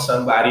real quick on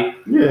somebody.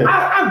 Yeah.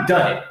 I've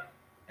done it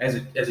as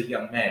a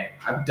young man.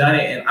 I've done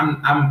it, and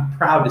I'm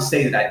proud to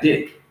say that I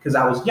did it because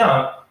I was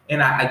young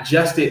and I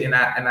adjusted, and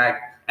I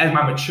as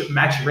my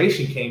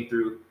maturation came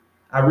through,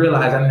 I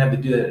realized I didn't have to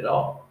do that at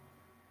all.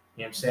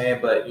 You know what I'm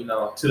saying? But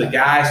to the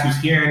guys who's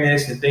hearing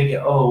this and thinking,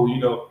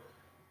 oh,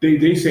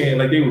 they saying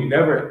like they would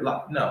never.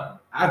 No,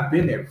 I've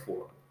been there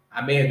before.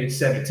 I may have been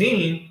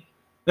 17,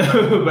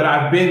 but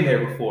I've been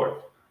there before.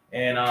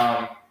 And,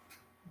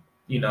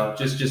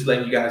 just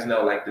letting you guys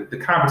know, like the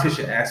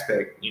competition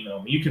aspect,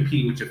 when you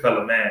compete with your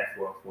fellow man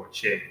for a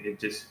chick, it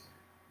just,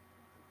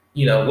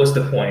 what's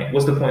the point?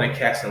 What's the point of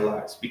casting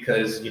lots?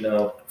 Because,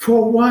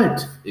 for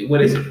what?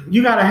 What is it?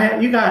 You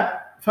got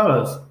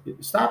fellas,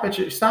 stop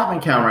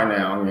and count right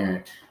now. I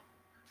mean,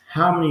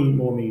 how many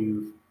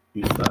women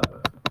you slept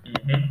with?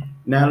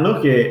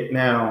 Mm-hmm.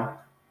 Now,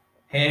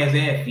 hands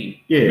and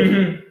feet. Yeah.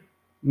 Mm-hmm.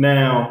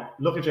 Now,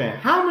 look at you.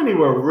 How many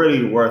were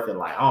really worth it?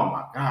 Like, oh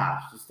my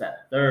gosh, just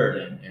that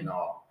third and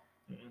all.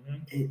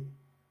 Mm-hmm.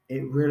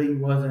 It really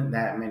wasn't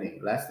that many,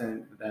 less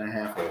than a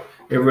handful.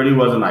 It really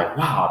wasn't like,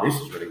 wow, this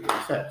is really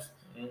good sex.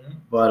 Mm-hmm.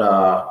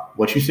 But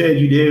what you said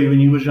you did when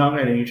you was younger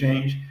and then you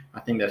changed, I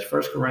think that's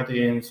 1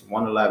 Corinthians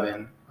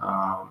 1:11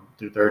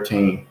 through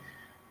 13.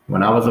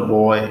 When I was a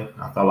boy,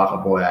 I felt like a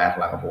boy, I acted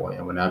like a boy.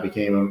 And when I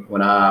became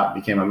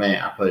a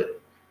man, I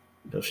put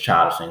those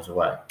childish things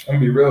away. I'm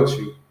gonna be real with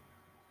you.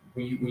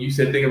 When you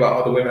said think about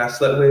all the women I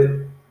slept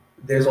with,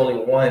 there's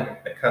only one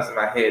that comes to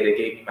my head that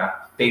gave me my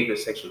favorite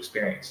sexual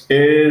experience.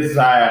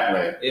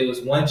 Exactly. It was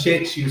one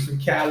chick. She was from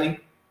Cali.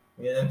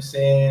 You know what I'm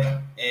saying?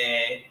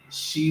 And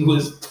she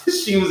was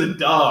a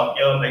dog,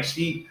 yo. Like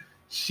she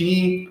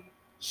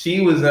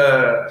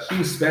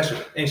was special,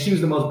 and she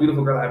was the most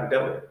beautiful girl I ever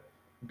dealt with.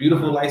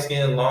 Beautiful light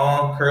skin,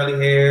 long curly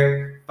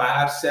hair,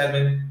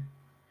 5'7".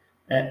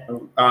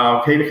 And,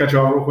 okay, to cut you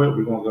off real quick,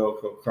 we're gonna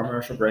go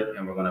commercial break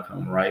and we're gonna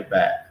come right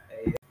back.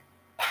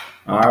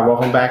 All right,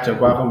 welcome back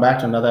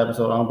to another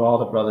episode on Ball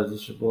the Brothers.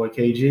 It's your boy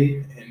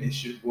KG. And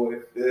it's your boy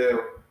Phil.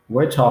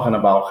 We're talking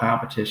about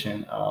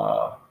competition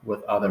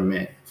with other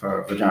men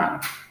for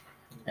vagina.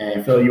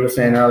 And Phil, you were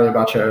saying earlier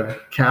about your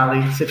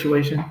Cali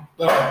situation.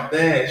 Oh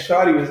man,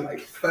 Shawty was like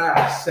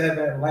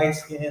 5'7", light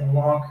skin,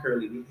 long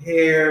curly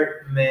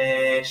hair.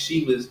 Man,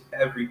 she was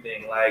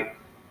everything. Like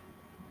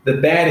the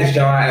baddest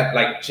John,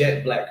 like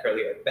jet black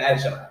curly hair,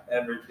 baddest John I've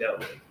ever dealt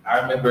with. I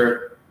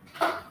remember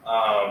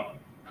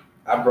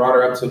I brought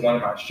her up to one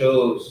of my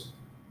shows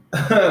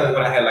when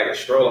I had like a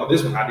stroller.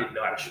 This one I didn't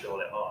know how to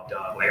stroll at all,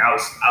 dog. Like I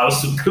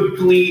was some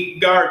complete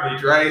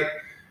garbage, right?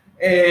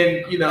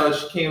 And you know,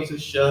 she came to the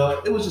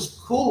show. It was just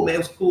cool, man. It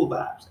was cool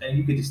vibes, and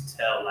you could just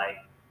tell like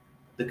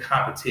the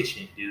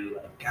competition, dude.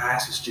 Like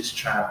guys was just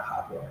trying to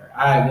hop on her.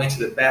 I went to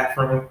the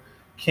bathroom,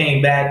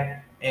 came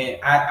back,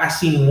 and I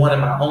seen one of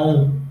my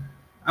own.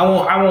 I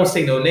won't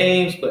say no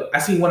names, but I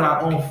seen one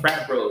of my own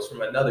frat bros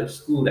from another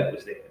school that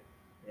was there. You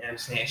know what I'm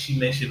saying? She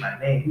mentioned my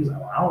name. He was like,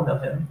 well, I don't know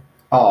him.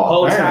 Oh,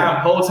 whole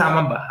time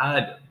I'm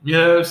behind him. You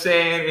know what I'm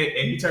saying?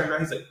 And he turned around,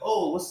 he's like,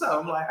 oh, what's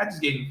up? I'm like, I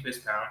just gave him a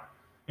fist pound.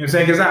 You know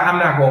what I'm saying? Because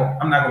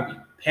I'm not gonna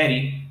be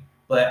petty,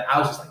 but I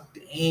was just like,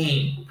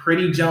 dang,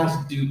 Pretty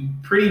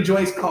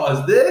Joints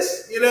caused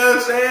this. You know what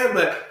I'm saying?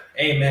 But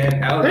hey, man,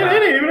 it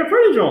ain't even a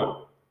pretty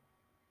joint.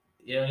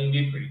 Yeah, it ain't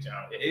be a pretty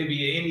joint. It'd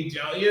be any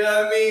joint. You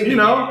know what I mean? You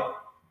know,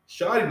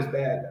 Shawty was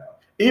bad though.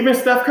 Even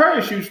Steph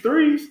Curry shoots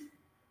threes.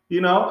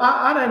 You know,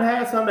 I done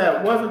had some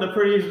that wasn't the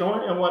prettiest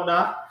joint and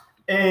whatnot,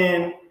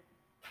 and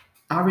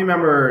I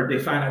remember they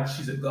find out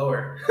she's a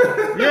goer.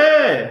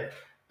 Yeah.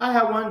 I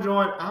had one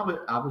joint. I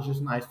was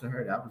just nice to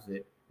her. That was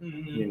it.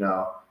 Mm-hmm. You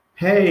know,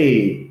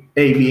 hey,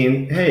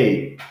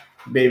 hey,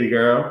 baby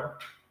girl,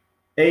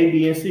 A,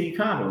 B, and C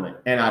compliment,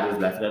 and I just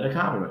left it at a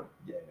compliment.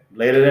 Yeah.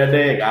 Later that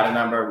day, got a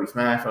number. We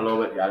smashed for a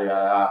little bit. Yada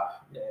yada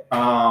yada.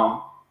 Yeah.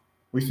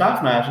 We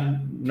stopped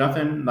smashing.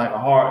 Nothing like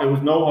it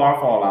was no hard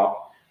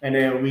fallout. And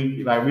then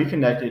we like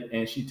reconnected,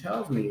 and she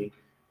tells me,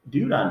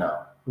 "Dude, I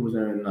know who was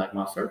in like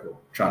my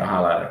circle, trying to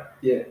holler at her."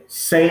 Yeah.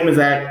 Same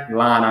exact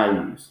line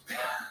I used.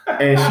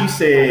 And she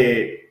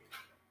said,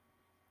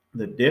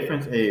 the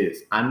difference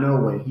is, I know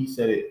when he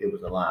said it, it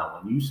was a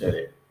line. When you said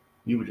it,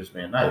 you were just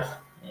being nice.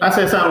 I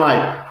said something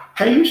like,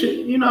 hey, you should,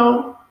 you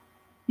know,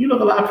 you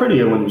look a lot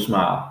prettier when you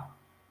smile.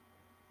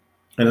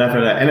 And left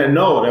her that. And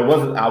no,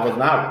 I was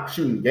not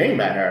shooting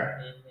game at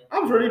her. I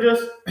was really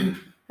just,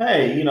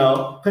 hey, you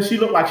know, because she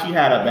looked like she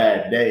had a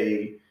bad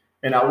day.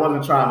 And I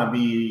wasn't trying to be,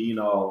 you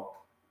know,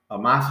 a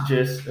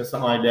masochist or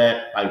something like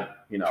that. Like,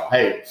 you know,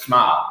 hey,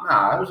 smile.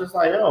 Nah, I was just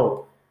like,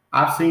 yo,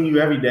 I've seen you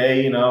every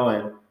day, you know,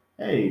 and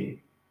hey,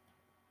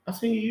 I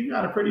see you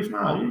got a pretty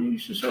smile. You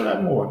should show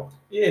that more.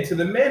 Yeah, to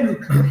the men who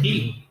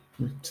compete,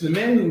 to the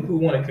men who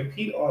want to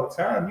compete all the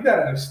time, you got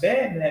to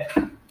understand that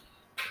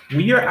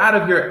when you're out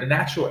of your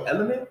natural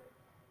element,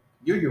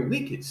 you're your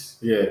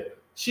weakest. Yeah.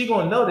 She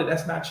going to know that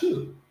that's not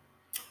you.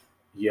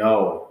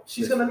 Yo.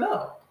 She's going to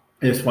know.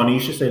 It's funny you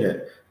should say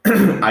that.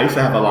 I used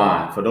to have a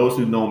line, for those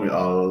who know me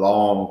a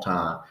long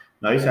time,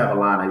 I used to have a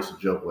line I used to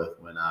joke with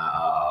when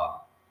I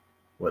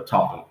would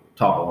talk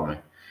a woman,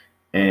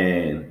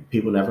 and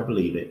people never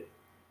believe it.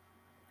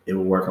 It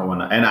would work on one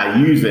night, and I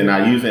use it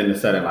in the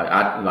setting.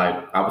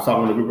 I was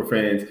talking with a group of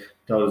friends,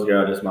 told this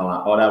girl this is my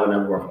line. Oh, that would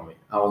never work on me.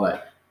 I was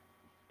like,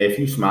 if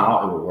you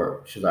smile, it would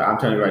work. She's like, I'm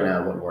telling you right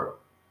now, it wouldn't work.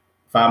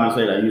 5 minutes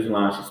later, I used the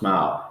line. She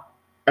smiled.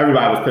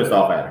 Everybody was pissed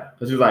off at her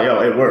because she was like,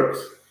 yo, it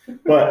works.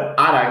 But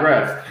I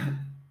digress.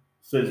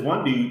 So this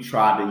one dude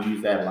tried to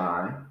use that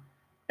line,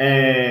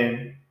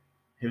 and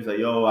he was like,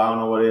 yo, I don't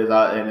know what it is,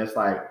 and it's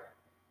like,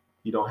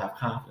 you don't have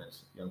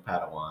confidence, young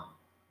Padawan.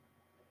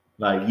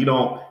 Like you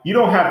don't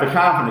have the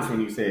confidence when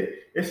you say it.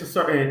 It's a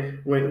certain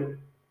when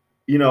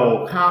you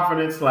know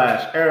confidence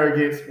 /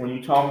 arrogance when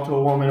you talking to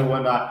a woman and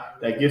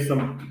whatnot that gets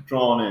them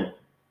drawn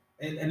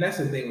in. And that's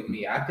the thing with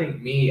me. I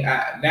think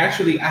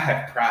naturally I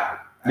have pride.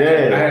 I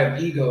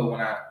have ego when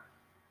I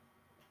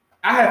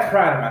have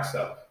pride in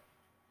myself,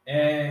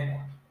 and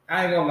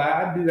I ain't gonna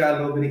lie, I do got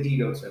a little bit of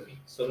ego to me.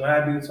 So when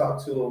I do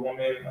talk to a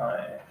woman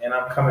and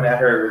I'm coming at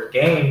her with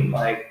game,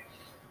 like.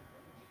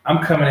 I'm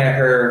coming at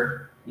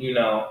her, you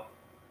know,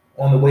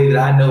 on the way that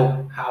I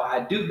know how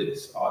I do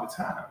this all the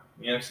time.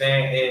 You know what I'm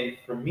saying? And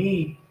for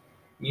me,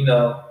 you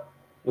know,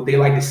 what they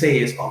like to say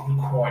is, oh, you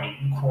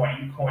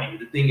corny. But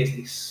the thing is,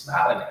 they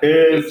smiling at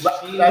me.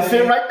 That's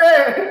it right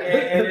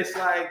there. And it's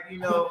like, you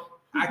know,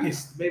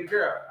 baby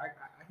girl,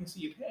 I can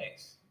see your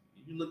pants.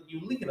 You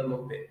leaking a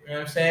little bit. You know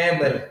what I'm saying?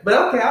 But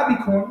okay, I'll be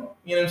corny.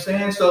 You know what I'm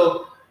saying?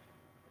 So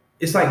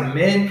it's like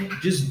men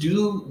just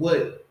do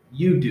what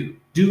you do.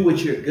 Do what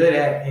you're good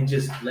at and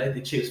just let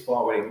the chips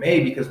fall where they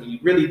may. Because when you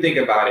really think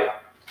about it,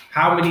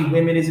 how many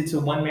women is it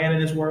to one man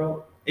in this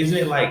world? Isn't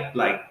it like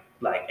at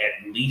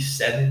least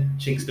 7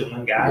 chicks to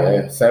one guy?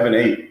 Yeah, 7,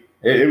 8.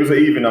 It was an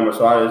even number,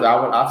 so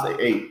I'd say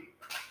 8.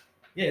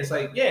 Yeah, it's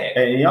like, yeah.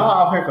 And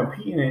y'all out here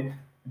competing.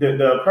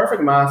 the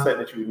perfect mindset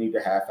that you need to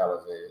have,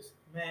 fellas, is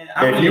Man,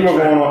 if you were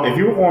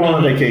going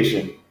on a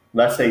vacation,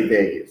 let's say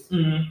Vegas,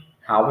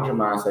 how would your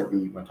mindset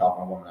be when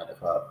talking to a woman at the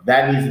club?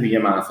 That needs to be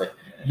your mindset.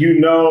 You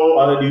know,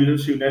 other dudes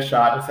are shooting their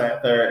shot, this,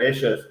 that, third. It's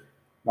just,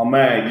 my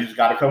man, you just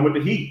got to come with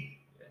the heat.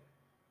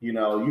 You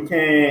know, you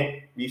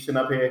can't be sitting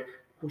up here,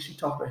 well, she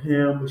talked to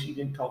him, but she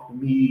didn't talk to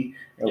me,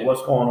 and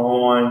what's going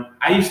on.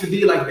 I used to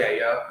be like that,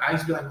 yo. I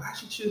used to be like, why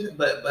she choosing?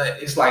 But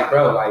it's like,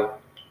 bro, like,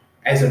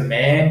 as a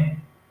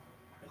man,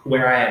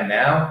 where I am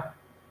now,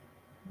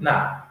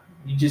 nah,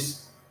 you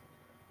just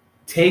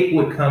take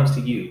what comes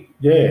to you.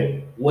 Yeah.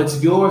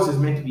 What's yours is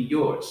meant to be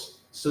yours.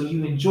 So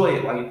you enjoy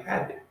it while you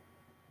have it.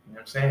 You know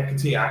what I'm saying?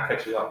 Continue, I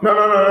cut you off.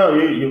 No.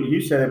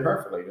 You said it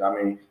perfectly. I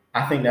mean,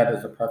 I think that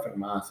is a perfect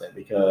mindset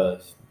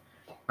because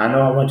I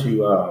know I went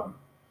to,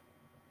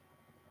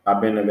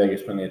 I've been to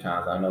Vegas plenty of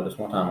times. I know this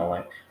one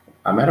time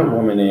I met a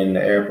woman in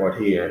the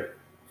airport here,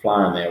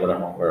 flying there with her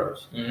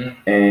homegirls.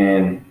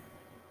 And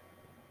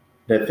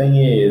the thing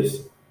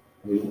is,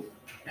 we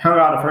hung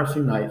out the first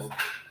 2 nights.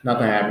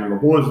 Nothing happened. My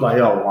boys was like,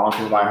 yo, why don't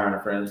you invite her and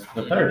her friends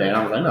the third day? And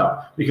I was like,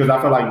 no, because I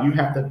feel like you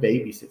have to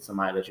babysit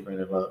somebody that you bring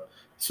to the club.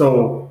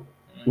 So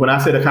when I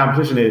say the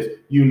competition is,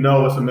 you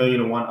know, it's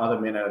 1,000,001 other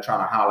men that are trying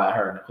to holler at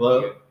her in the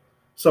club.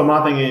 So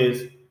my thing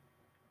is,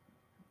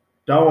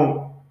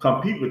 don't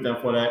compete with them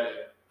for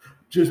that.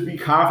 Just be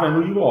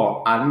confident who you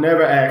are. I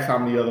never asked how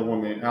many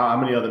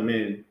other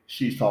men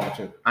she's talking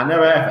to. I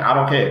never asked. I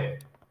don't care.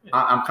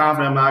 I'm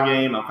confident in my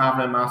game. I'm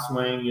confident in my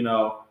swing. You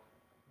know,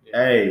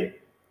 hey,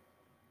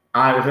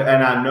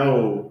 I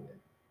know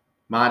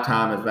my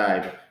time is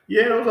valuable.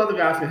 Yeah, those other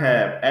guys can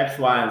have X,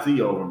 Y, and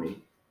Z over me.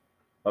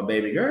 But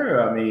baby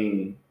girl, I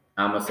mean,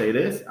 I'm gonna say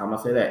this. I'm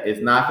gonna say that.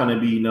 It's not gonna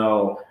be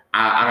I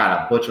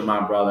gotta butcher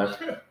my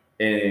brother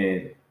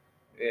and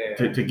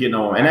to get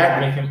on. And that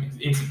make him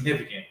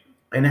insignificant.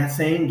 And that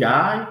same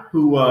guy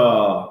who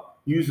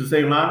used the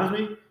same line as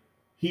me,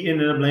 he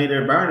ended up laying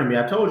there burning me.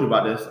 I told you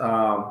about this.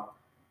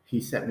 He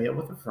set me up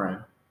with a friend,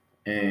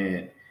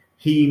 and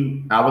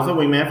I was a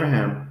wingman for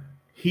him.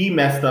 He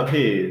messed up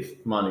his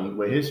money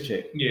with his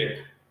chick. Yeah.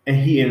 And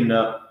he ended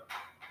up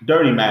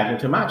dirty macking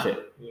to my chick,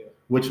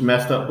 which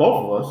messed up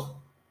both of us.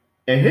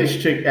 And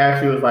his chick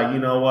actually was like, you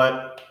know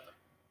what?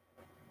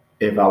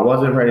 If I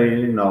wasn't ready to,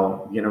 get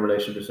in a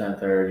relationship with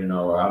third,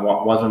 or I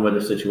wasn't with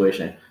the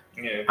situation,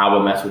 I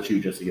would mess with you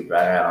just to get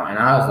back at him. And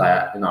I was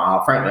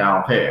like, frankly, I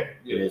don't care.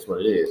 It is what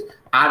it is.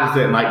 I just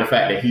didn't like the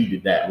fact that he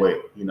did that way,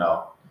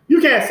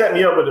 You can't set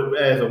me up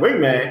as a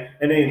wingman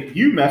and then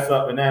you mess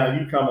up and now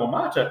you come on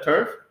my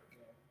turf.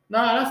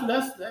 No,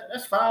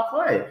 that's foul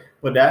play.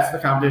 But that's the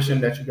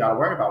competition that you got to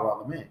worry about with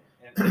other men.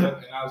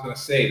 And I was going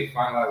to say, to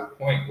finalize the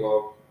point,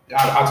 well,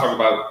 I'll talk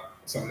about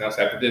something else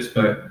after this,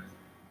 but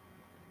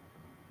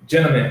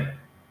gentlemen,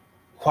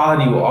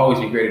 quality will always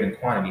be greater than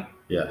quantity.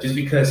 Yeah. Just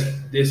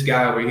because this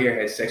guy over here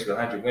had sex with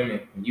 100 women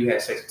and you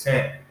had sex with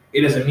 10,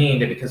 it doesn't mean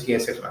that because he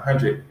had sex with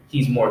 100,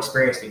 he's more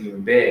experienced than you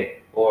in bed,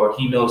 or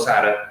he knows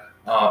how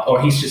to,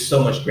 or he's just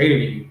so much greater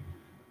than you.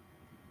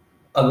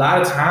 A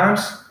lot of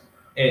times,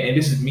 and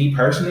this is me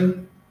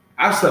personally,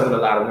 I've slept with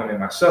a lot of women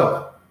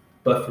myself,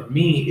 but for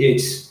me,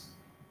 it's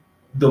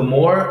the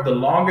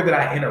longer that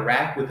I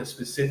interact with a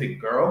specific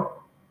girl,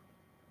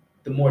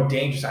 the more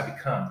dangerous I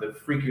become, the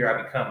freakier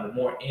I become, the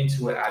more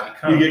into it I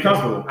become. You get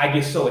comfortable. I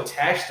get so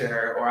attached to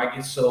her, or I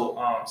get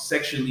so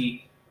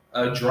sexually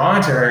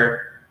drawn to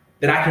her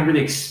that I can really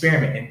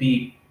experiment and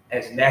be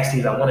as nasty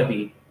as I want to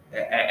be,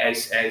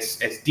 as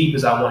deep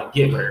as I want to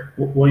get with her.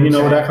 Well, you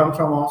know where that comes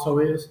from also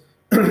is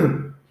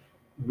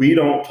we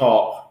don't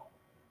talk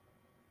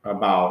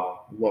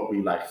about what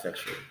we like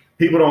sexually.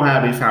 People don't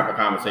have these type of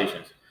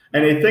conversations.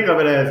 And they think of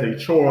it as a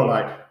chore,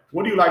 like,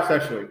 what do you like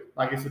sexually?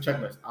 Like it's a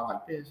checklist. I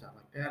like this, I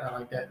like that, I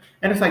like that.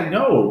 And it's like,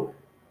 no,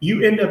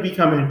 you end up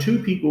becoming two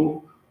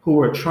people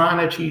who are trying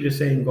to achieve the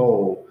same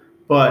goal,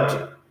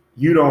 but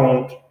you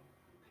don't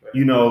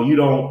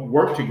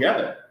work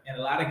together. And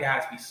a lot of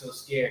guys be so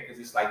scared because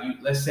it's like,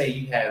 let's say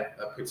you have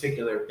a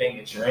particular thing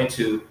that you're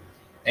into,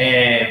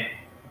 and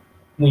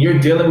when you're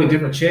dealing with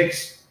different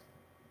chicks,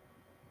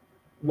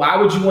 why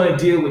would you want to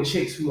deal with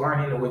chicks who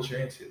aren't into what you're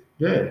into?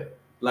 Yeah.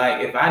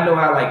 Like if I know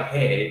I like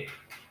head,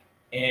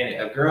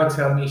 and a girl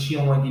tell me she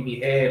don't want to give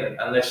me head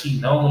unless she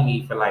known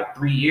me for like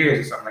 3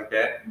 years or something like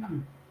that,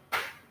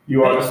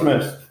 you are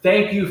dismissed.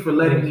 Thank you for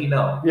letting me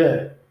know.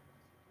 Yeah.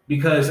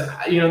 Because,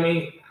 you know what I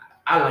mean?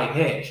 I like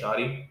head, shawty.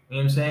 You know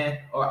what I'm saying?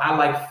 Or I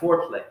like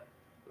foreplay.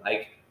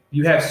 Like,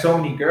 you have so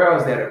many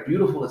girls that are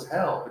beautiful as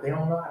hell, but they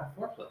don't know how to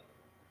foreplay.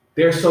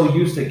 They're so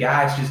used to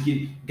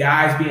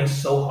guys being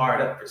so hard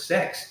up for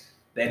sex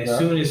that as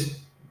soon as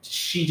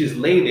she just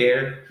lay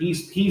there,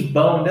 he's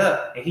boned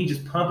up and he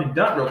just pump and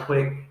dump real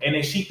quick, and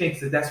then she thinks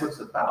that that's what it's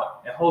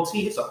about. And whole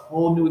T, it's a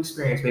whole new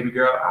experience, baby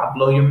girl. I'll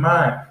blow your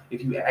mind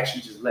if you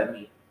actually just let me.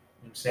 You know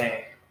what I'm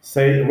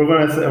saying? We're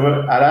gonna say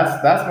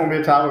that's gonna be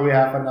a topic we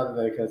have for another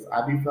day, because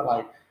I do feel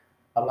like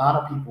a lot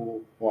of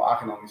people, well, I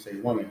can only say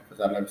women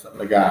because I've never slept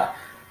with a guy,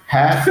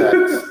 have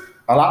sex.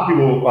 a lot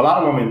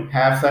of women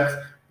have sex,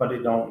 but they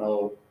don't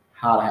know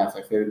how to have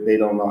sex. They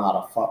don't know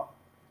how to fuck.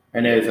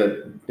 And there's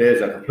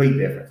a complete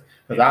difference.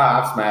 Because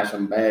I've smashed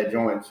some bad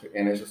joints,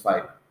 and it's just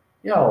like,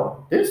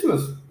 yo, this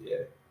was.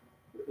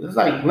 It's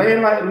like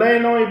laying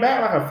on your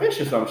back like a fish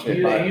or some shit.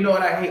 You know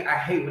what I hate? I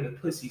hate when the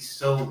pussy's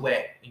so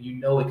wet and you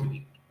know it could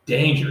be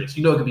dangerous.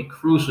 You know it could be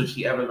crucial if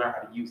she ever learned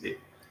how to use it,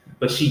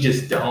 but she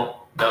just don't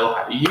know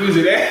how to use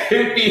it.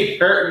 It be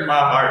hurting my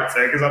heart,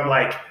 because I'm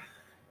like,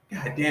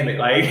 God damn it,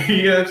 like,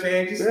 you know what I'm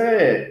saying? Just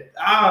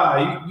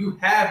you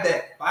have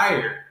that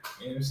fire,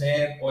 you know what I'm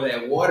saying, or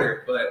that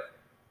water, but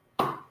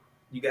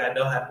you gotta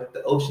know how to let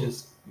the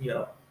oceans,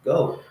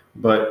 go.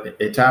 But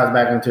it ties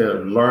back into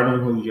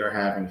learning who you're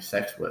having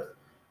sex with.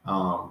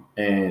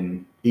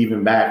 And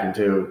even back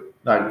into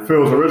like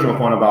Phil's original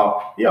point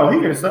about, he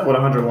can sleep with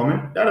 100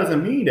 women. That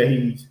doesn't mean that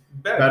he's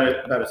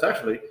better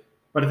sexually.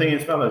 But the thing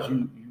is, fellas,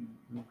 you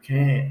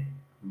can't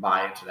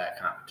buy into that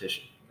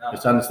competition. No.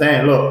 Just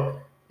understand, look,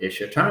 it's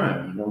your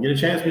turn. You're gonna get a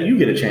chance when you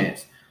get a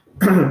chance.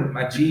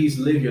 My G's,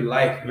 live your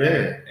life,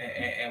 man. Yeah.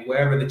 And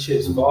wherever the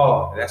chips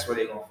fall, that's where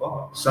they're gonna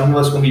fall. Some of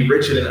us gonna be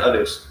richer than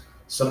others.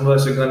 Some of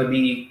us are gonna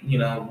be,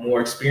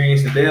 more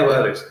experienced than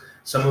others.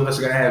 Some of us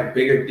are going to have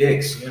bigger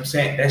dicks. You know what I'm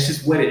saying? That's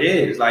just what it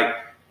is. Like,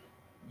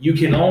 you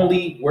can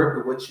only work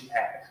with what you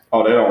have.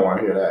 Oh, they don't want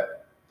to hear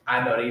that.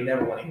 I know. They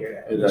never want to hear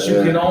that. But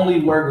you can only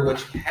work with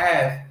what you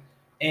have.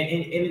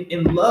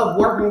 And love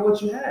working with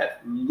what you have.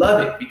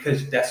 Love it,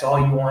 because that's all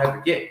you won't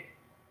ever get. You know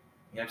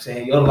what I'm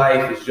saying? Your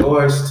life is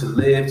yours to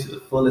live to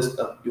the fullest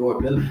of your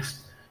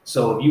abilities.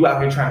 So if you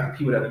out here trying to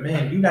compete with other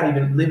men, you're not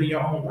even living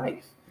your own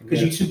life, because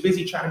you're too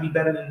busy trying to be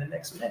better than the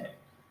next man.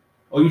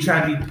 Or you're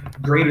trying to be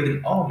greater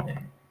than all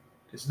men.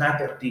 It's not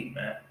that deep,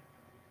 man.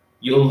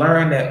 You'll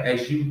learn that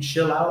as you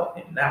chill out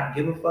and not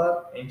give a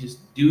fuck and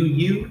just do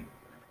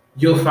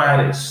you'll find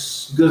that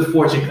good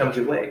fortune comes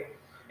your way.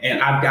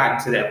 And I've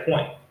gotten to that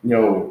point.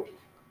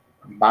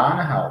 Buying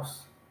a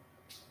house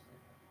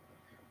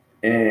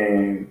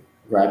and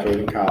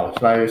graduating college.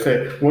 Like I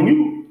said, when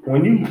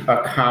you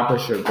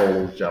accomplish your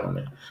goals,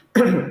 gentlemen,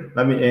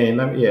 let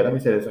me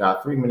say this. I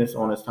got 3 minutes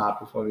on this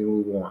topic before we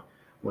move on.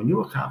 When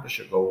you accomplish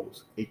your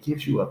goals, it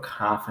gives you a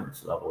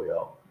confidence level,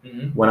 yo.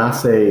 Mm-hmm. When I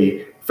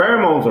say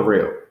pheromones are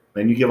real,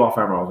 and you give off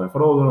pheromones, and for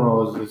those who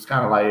don't know, it's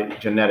kind of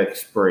like genetic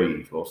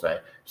sprays, we'll say.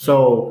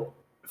 So,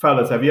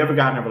 fellas, have you ever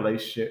gotten in a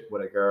relationship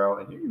with a girl,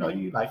 and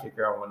you like your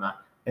girl and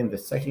whatnot, and the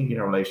second you get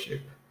in a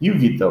relationship, you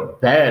get the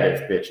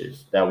baddest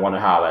bitches that want to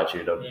holler at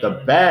you,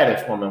 the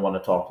baddest women want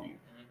to talk to you.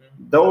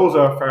 Mm-hmm. Those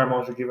are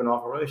pheromones you're giving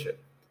off a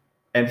relationship.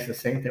 And it's the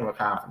same thing with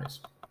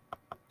confidence.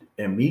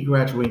 And me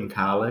graduating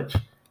college,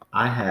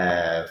 I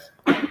have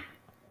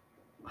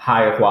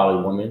higher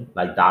quality women,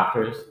 like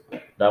doctors,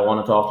 that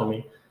want to talk to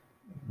me.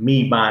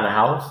 Me buying a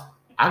house,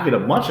 I get a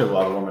bunch of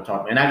other women talking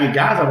to me. And I get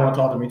guys that want to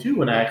talk to me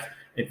too and ask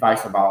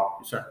advice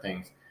about certain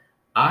things.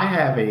 I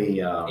have a...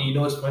 and you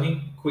know what's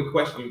funny? Quick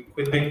question,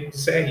 quick thing to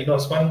say. You know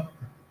what's funny?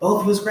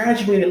 Both of us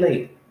graduated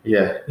late.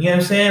 Yeah. You know what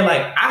I'm saying?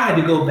 Like, I had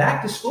to go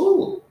back to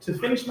school to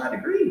finish my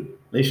degree.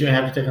 At least you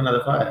didn't have to take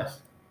another class.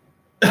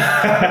 I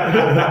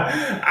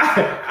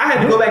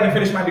had to go back and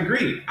finish my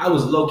degree. I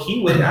was low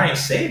key with it. I ain't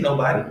saying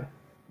nobody,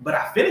 but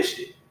I finished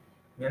it. You know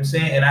what I'm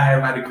saying? And I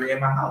have my degree in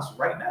my house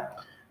right now.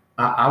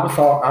 I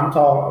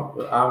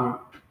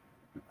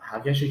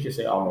guess you could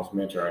say almost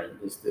mentoring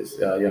this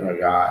younger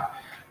guy,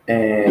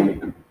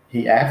 and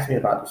he asked me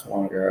about this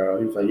one girl.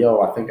 He was like,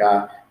 "Yo, I think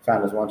I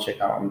found this one chick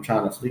I'm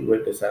trying to sleep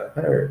with, this, that, and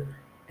third."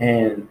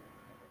 And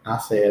I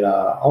said,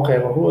 "Okay,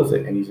 well, who is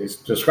it?" And he's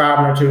just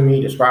describing her to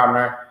me,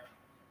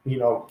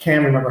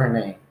 can't remember her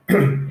name.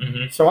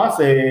 Mm-hmm. So I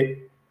said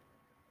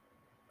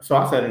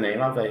her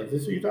name. I was like, "Is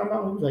this who you're talking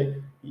about?" He was like,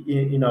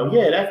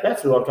 "Yeah,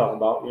 that's who I'm talking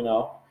about.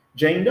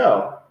 Jane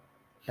Doe."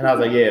 And I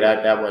was like, "Yeah,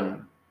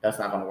 that's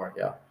not gonna work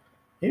out."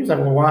 He was like,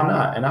 "Well, why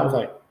not?" And I was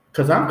like,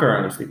 "Because I'm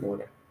currently sleeping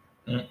with her."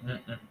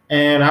 Mm-hmm.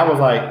 And I was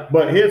like,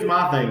 "But here's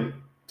my thing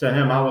to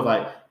him." I was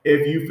like,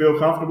 "If you feel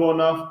comfortable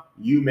enough,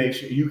 you make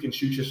sure you can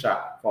shoot your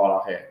shot, fall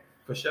out here.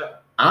 For sure.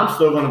 I'm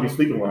still gonna be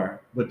sleeping with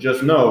her, but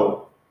just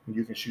know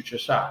you can shoot your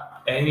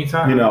shot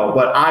anytime.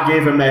 But I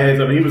gave him that heads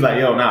up, and he was like,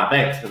 "Yo, nah,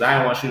 thanks, because I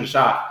didn't want to shoot a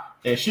shot."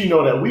 And she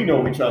know that we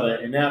know each other,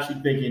 and now she's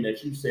thinking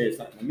that you said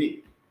something to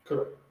me.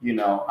 Correct.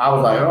 I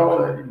was like,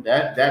 "Oh,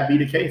 that be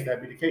the case.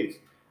 That be the case."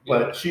 Yeah.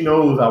 But she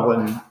knows I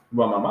wouldn't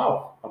run my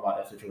mouth about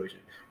that situation.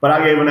 But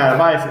I gave him that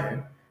advice,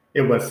 and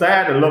it was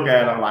sad to look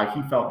at him like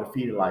he felt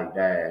defeated. Like,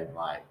 "Dad,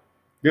 like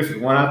this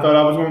is one I thought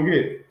I was gonna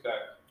get." Okay.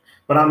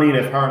 But I mean,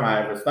 if her and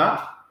I ever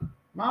stop,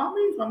 my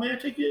man,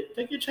 take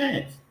your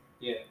chance.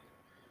 Yeah.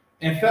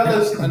 And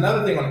fellas,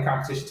 another thing on the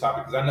competition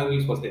topic, because I know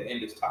we're supposed to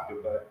end this topic,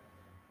 but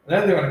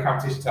another thing on the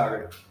competition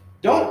topic,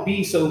 don't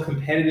be so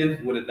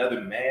competitive with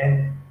another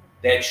man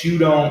that you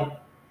don't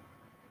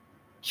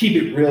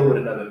keep it real with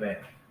another man.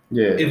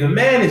 Yeah. If a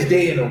man is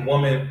dating a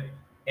woman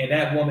and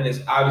that woman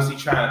is obviously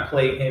trying to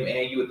play him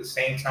and you at the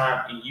same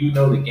time, and you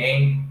know the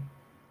game,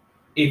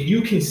 if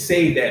you can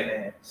save that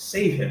man,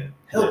 save him,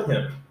 help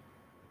him.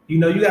 You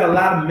got a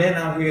lot of men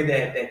out here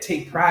that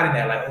take pride in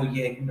that, like, "Oh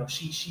yeah,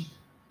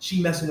 she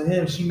messing with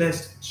him, she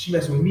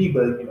messing with me,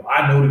 but you know,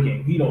 I know the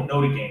game. He don't know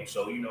the game,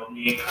 so you know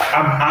me.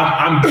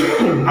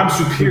 I'm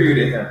superior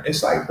to him.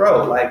 It's like,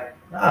 bro, like,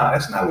 nah,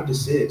 that's not what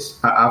this is.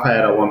 I've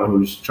had a woman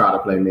who's tried to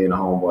play me and a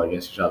homeboy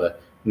against each other,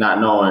 not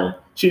knowing.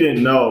 She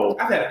didn't know.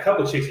 I've had a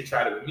couple chicks that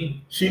tried it with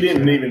me. She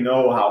didn't even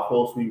know how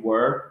close we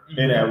were,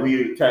 and that we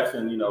would text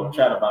and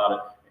chat about it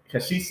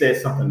because she said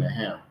something to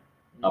him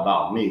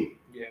about me.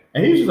 Yeah.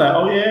 And he was just like,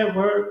 "Oh yeah,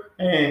 word."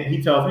 And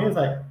he tells me, "It's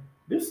like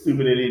this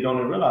stupid idiot don't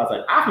even realize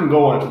like I can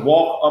go and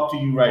walk up to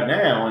you right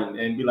now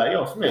and be like,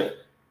 'Yo, Smith,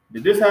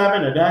 did this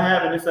happen or that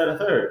happen? This, that, or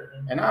third?'"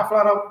 And I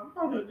flat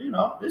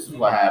out, this is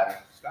what happened.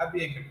 Stop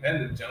being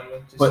competitive,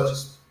 gentlemen.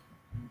 Just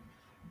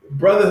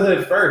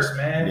brotherhood first,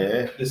 man.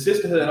 Yeah. The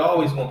sisterhood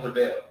always gonna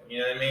prevail. You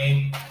know what I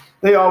mean?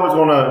 They always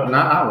gonna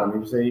I wouldn't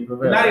even say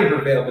prevail. Not even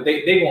prevail, but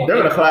they're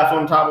gonna collapse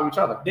on top of each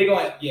other. But they're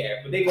gonna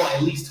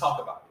at least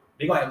talk about it.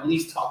 They're gonna at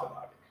least talk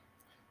about it.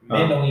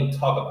 Men don't even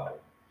talk about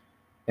it.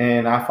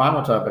 And our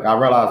final topic, I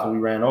realized we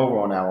ran over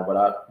on that one,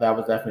 but that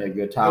was definitely a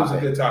good topic. It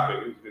was a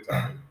good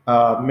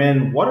topic.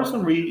 Men, what are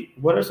some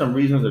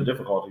reasons or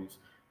difficulties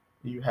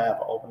you have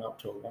to open up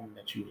to a woman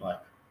that you like?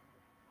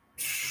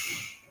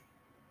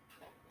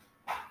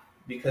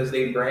 Because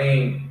they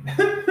bring.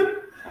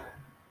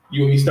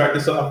 You want me to start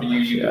this off for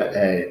you?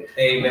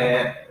 Hey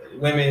man,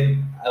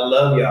 women, I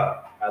love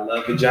y'all. I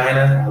love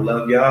vagina. I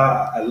love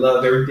y'all. I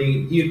love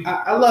everything.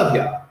 I love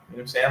y'all. You know what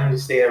I'm saying? I'm gonna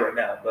just say it right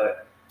now,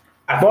 but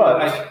I feel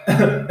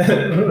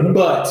like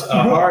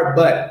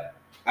but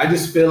I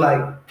just feel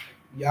like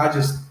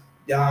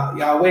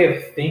y'all way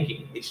of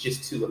thinking is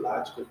just too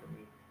illogical for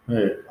me.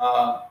 Hey.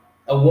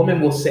 A woman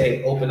will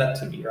say, "Open up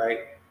to me," right?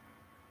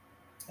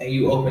 And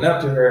you open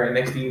up to her, and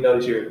next thing you know,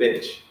 you're a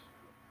bitch.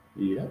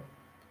 Yeah.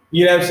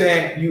 You know what I'm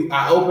saying?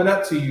 I open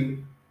up to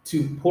you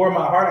to pour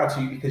my heart out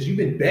to you because you've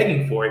been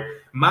begging for it.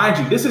 Mind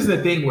you, this is the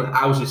thing where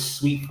I was just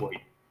sweet for you,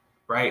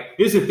 right?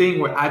 This is the thing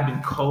where I've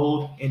been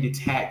cold and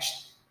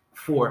detached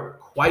for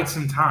quite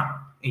some time,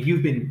 and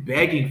you've been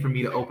begging for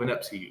me to open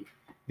up to you.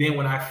 Then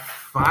when I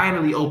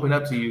finally open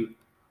up to you,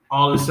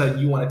 all of a sudden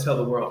you want to tell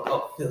the world,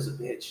 "Oh, Phil's a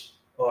bitch,"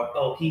 or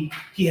 "Oh, he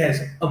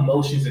has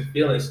emotions and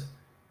feelings."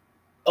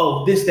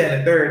 Oh, this, that,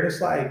 and the third. And it's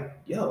like,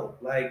 yo,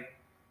 like,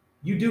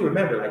 you do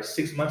remember, like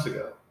 6 months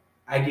ago,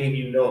 I gave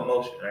you no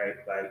emotion, right?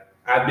 Like,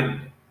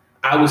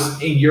 I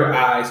was in your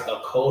eyes a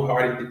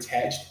cold-hearted,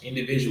 detached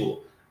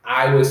individual.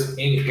 I was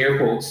in air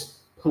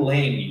quotes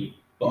playing you,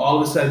 but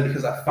all of a sudden,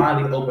 because I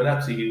finally opened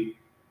up to you,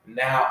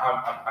 now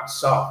I'm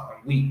soft,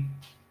 I'm weak.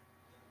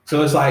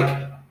 So it's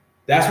like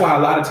that's why a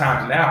lot of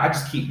times now I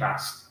just keep my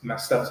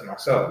stuff to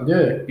myself.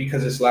 Yeah.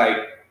 Because it's like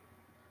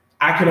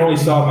I can only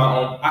solve my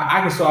own.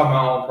 I can solve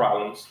my own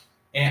problems,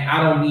 and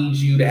I don't need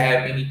you to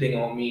have anything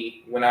on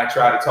me when I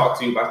try to talk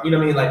to you about. You know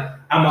what I mean? Like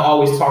I'm gonna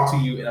always talk to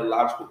you in a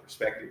logical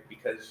perspective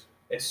because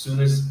as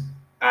soon as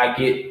I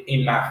get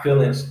in my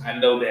feelings, I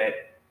know that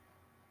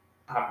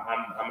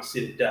I'm gonna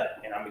sit a duck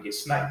and I'm gonna get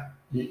sniped.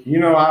 You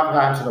know, I've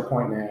gotten to the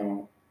point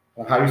now.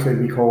 How you say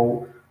be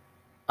cold?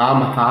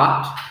 I'm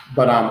hot,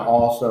 but I'm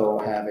also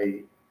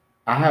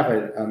I have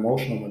an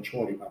emotional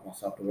maturity about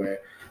myself to where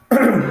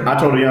I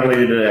told a young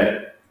lady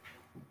today.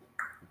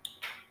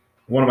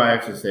 One of my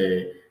exes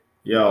said,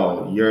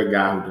 "Yo, you're a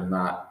guy who does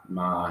not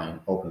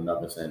mind opening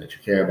up and saying that you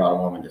care about a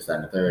woman, this, that,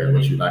 and the third,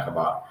 what you like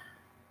about her."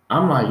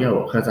 I'm like,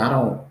 yo, because I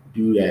don't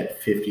do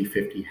that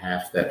 50-50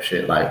 half step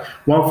shit. Like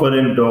 1 foot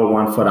in the door,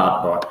 1 foot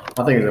out the door.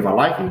 My thing is, if I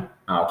like you,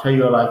 I'll tell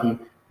you I like you,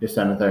 this,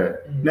 that, and the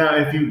third. Mm-hmm. Now,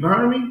 if you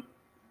burn me,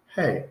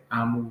 hey,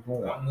 I'll move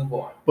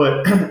on.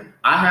 But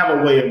I have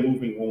a way of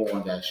moving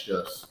on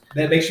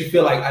that makes you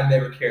feel like I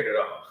never cared at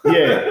all.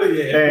 Yeah.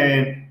 Yeah.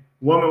 And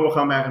women will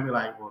come back and be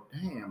like, well,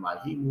 damn,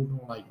 like he moved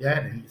on like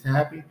that and he's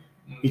happy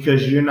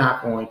because you're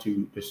not going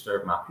to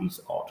disturb my peace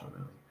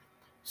ultimately.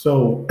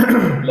 So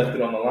left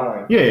it on the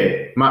line.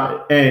 Yeah.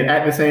 And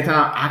at the same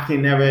time,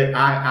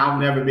 I'll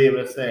never be able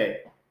to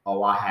say,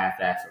 oh, I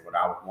half-assed it, but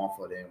I was 1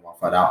 foot in, 1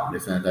 foot out,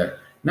 this and that.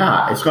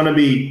 Nah, it's gonna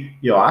be,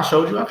 yo, I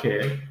showed you I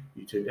cared.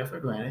 You took that for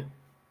granted.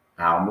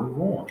 I'll move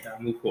on.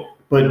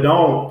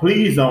 But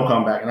please don't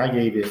come back. And I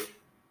gave this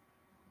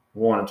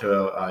warning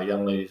to a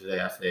young lady today.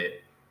 I said,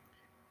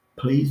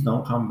 please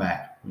don't come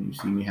back when you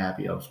see me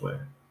happy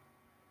elsewhere.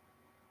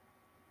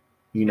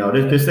 You know,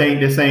 this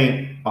ain't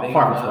a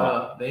parking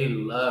spot. They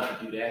love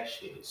to do that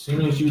shit. As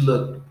soon as you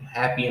look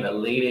happy and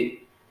elated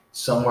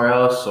somewhere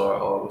else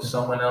or with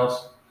someone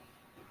else,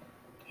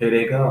 here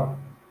they go.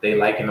 They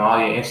liking all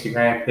your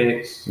Instagram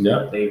pics.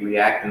 Yep. They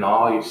reacting to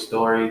all your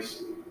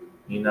stories.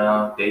 You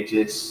know, they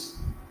just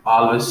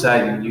all of a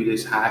sudden you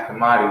this high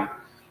commodity.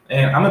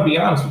 And I'm gonna be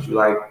honest with you,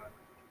 like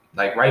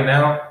right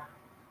now,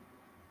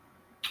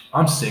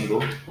 I'm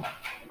single.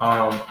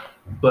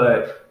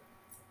 But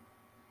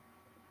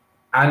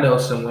I know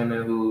some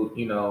women who,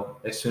 you know,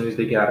 as soon as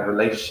they get out of a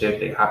relationship,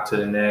 they hop to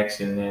the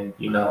next, and then,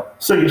 you know.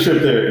 So you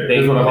ship there.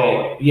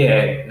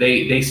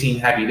 They seem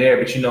happy there,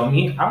 but you know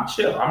me, I'm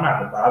chill. I'm not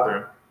gonna bother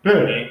them. You know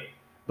what I mean?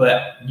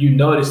 But you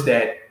notice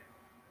that.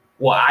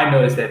 Well, I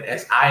noticed that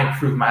as I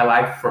improve my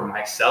life for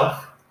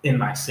myself in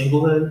my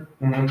singlehood,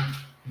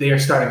 they are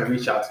starting to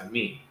reach out to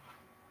me.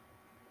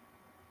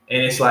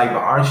 And it's like, but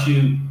aren't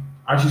you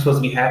supposed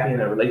to be happy in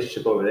a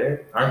relationship over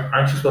there?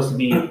 Aren't you supposed to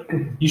be?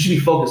 You should be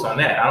focused on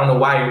that. I don't know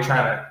why you're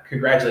trying to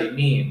congratulate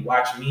me and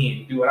watch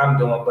me and do what I'm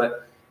doing,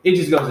 but it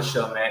just goes to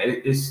show,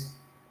 man. It's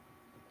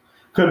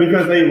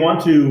because they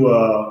want to.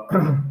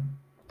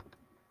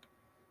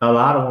 A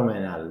lot of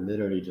women, I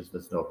literally just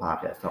listened to a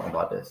podcast talking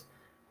about this.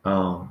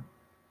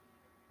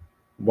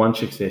 One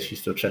chick says she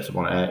still checks up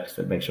on her ex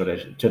to make sure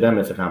that to them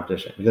it's a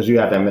competition, because you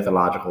have that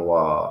mythological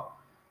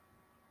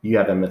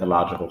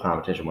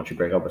competition once you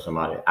break up with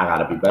somebody. I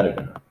gotta be better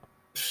than them.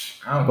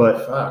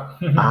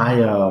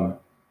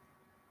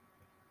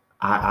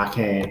 I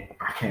can't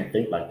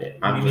think like that.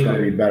 I'm just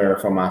gonna be better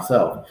for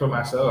myself.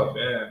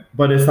 Yeah.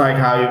 But it's like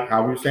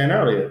how we were saying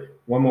earlier.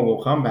 Women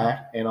will come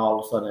back and all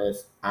of a sudden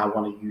it's, I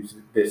want to use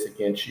this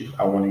against you.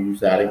 I want to use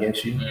that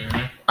against you.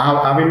 Mm-hmm.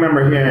 I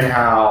remember hearing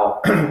how,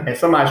 and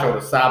somebody showed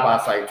a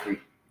side-by-side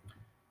tweet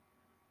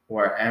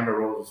where Amber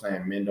Rose was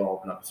saying men don't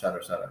open up, et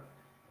cetera, et cetera.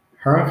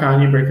 Her and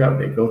Kanye break up.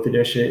 They go through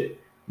their shit.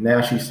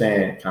 Now she's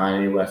saying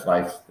Kanye West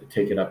likes to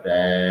take it up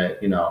that,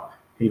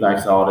 he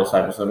likes all this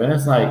type of stuff. And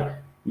it's like,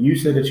 you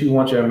said that you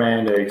want your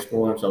man to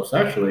explore himself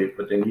sexually,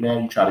 but then now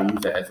you try to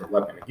use that as a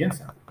weapon against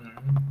him.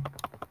 Mm-hmm.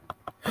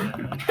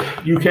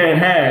 You can't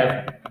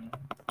have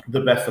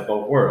the best of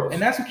both worlds, and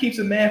that's what keeps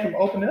a man from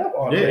opening up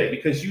all day.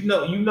 Because you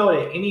know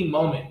at any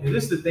moment, and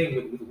this is the thing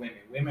with women.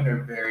 Women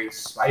are very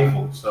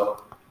spiteful.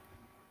 So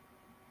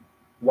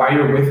while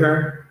you're with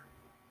her,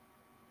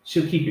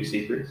 she'll keep your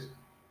secrets.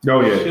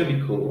 Oh yeah, she'll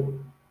be cool.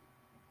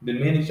 The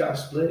minute y'all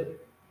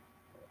split,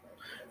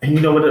 and you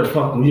know what the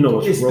fuck? You know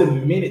what's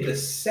the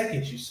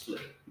second you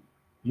split.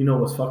 You know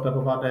what's fucked up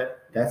about that?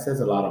 That says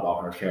a lot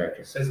about her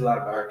character.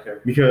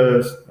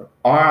 Because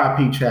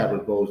R.I.P.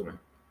 Chadwick Boseman,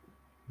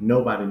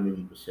 nobody knew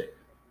he was sick.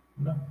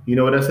 No. You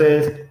know what that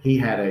says? He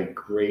had a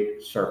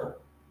great circle.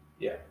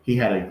 Yeah. He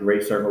had a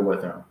great circle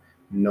with him.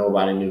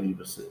 Nobody knew he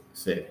was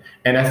sick.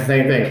 And that's the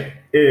same thing.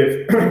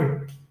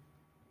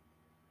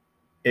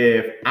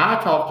 If I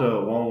talk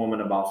to one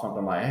woman about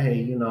something like,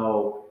 hey,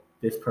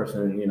 this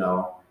person,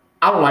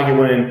 I don't like it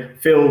when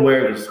Phil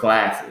wears his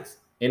glasses.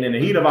 And in the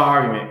heat of our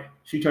argument,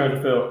 she turns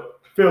to Phil.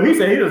 Phil, he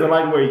said he doesn't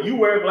like the way you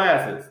wear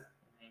glasses.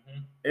 Mm-hmm.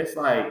 It's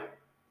like,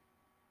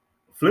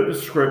 flip the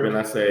script and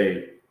I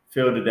say,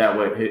 Phil did that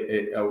with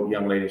a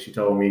young lady. She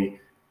told me,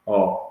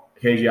 oh,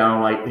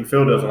 KG,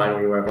 Phil doesn't like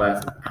when you wear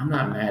glasses. I'm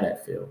not mad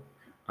at Phil.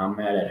 I'm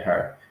mad at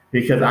her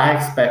because I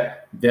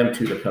expect them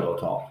to pillow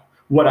talk.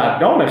 What I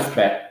don't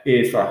expect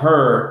is for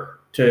her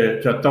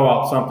to throw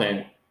out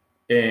something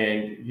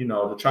and,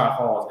 to try to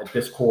cause a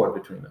discord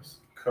between us.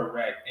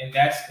 Correct. And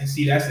that's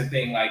the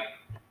thing. Like,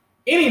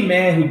 any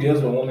man who deals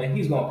with a woman,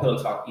 he's going to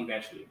pillow talk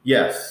eventually.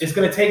 Yes. It's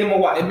going to take him a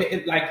while.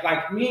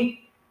 Like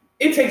me,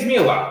 it takes me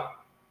a while.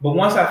 But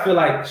once I feel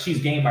like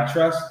she's gained my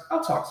trust,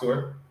 I'll talk to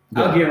her.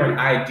 Yeah. I'll give her an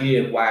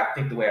idea of why I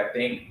think the way I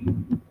think,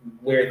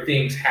 where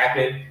things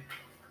happen.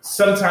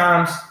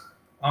 Sometimes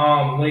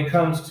when it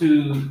comes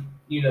to,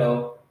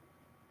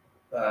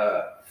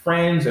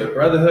 friends or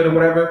brotherhood or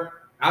whatever,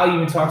 I'll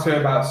even talk to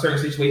her about certain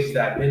situations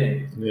that I've been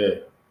in.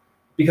 Yeah.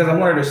 Because I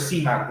want her to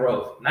see my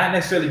growth. Not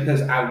necessarily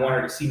because I want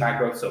her to see my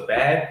growth so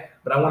bad,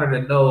 but I want her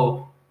to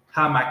know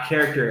how my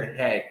character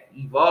had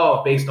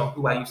evolved based on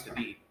who I used to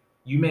be.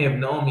 You may have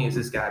known me as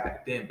this guy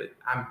back then, but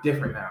I'm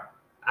different now.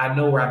 I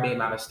know where I made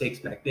my mistakes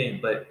back then,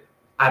 but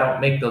I don't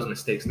make those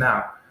mistakes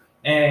now.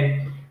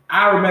 And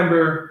I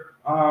remember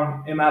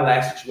in my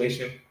last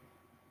situation,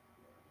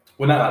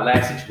 well, not my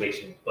last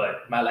situation,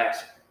 but my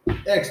last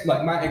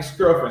my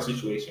ex-girlfriend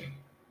situation,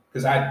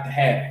 because I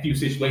had a few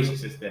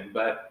situations since then,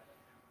 but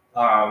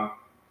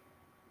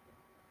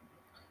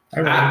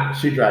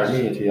she dragged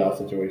me into y'all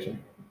situation.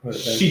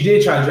 She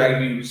did try to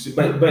drag me,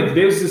 but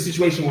there's a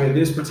situation where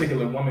this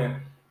particular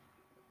woman,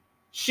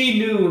 she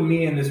knew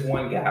me and this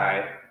one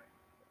guy,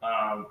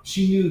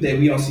 she knew that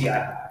we don't see eye to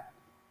eye.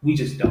 We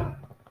just don't.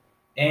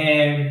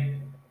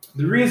 And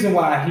the reason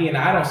why he and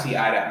I don't see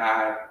eye to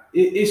eye,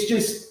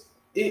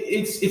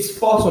 it's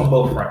false on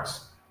both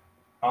fronts.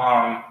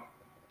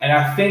 And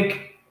I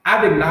think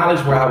I've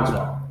acknowledged where I was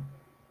wrong,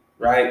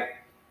 right?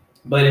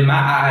 But in my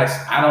eyes,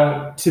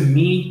 to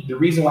me, the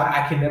reason why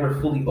I can never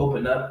fully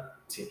open up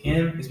to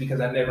him is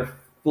because I never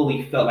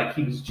fully felt like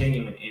he was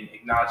genuine in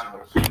acknowledging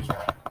where he was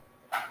wrong.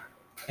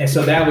 And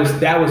so that was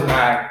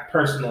my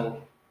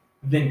personal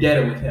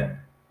vendetta with him.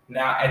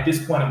 Now, at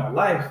this point in my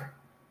life,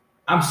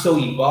 I'm so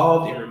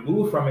evolved and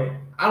removed from it,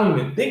 I don't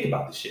even think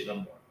about this shit no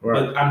more.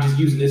 Right. But I'm just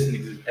using this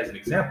as an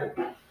example.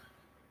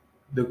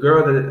 The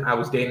girl that I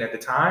was dating at the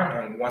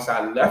time, and once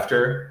I left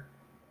her,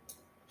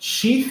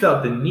 she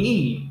felt the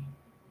need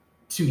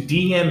to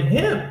DM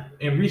him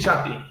and reach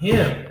out to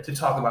him to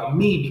talk about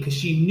me because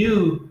she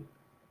knew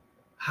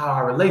how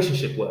our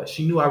relationship was.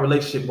 She knew our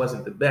relationship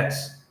wasn't the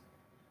best.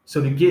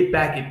 So to get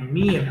back at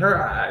me in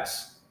her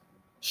eyes,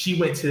 she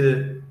went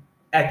to,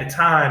 at the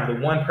time,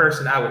 the one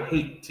person I would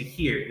hate to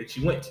hear that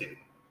she went to.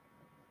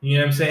 You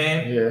know what I'm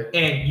saying? Yeah.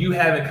 And you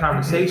having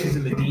conversations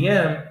in the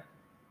DM,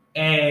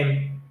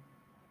 and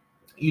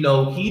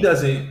he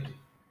doesn't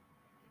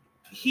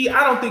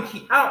I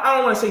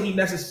don't want to say he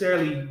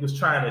necessarily was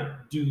trying to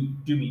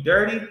do me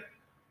dirty.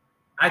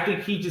 I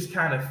think he just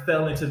kind of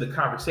fell into the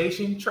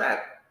conversation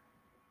trap,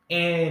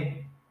 and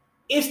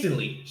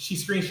instantly she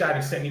screenshot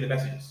and sent me the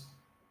messages.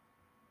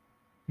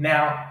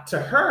 Now, to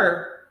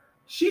her,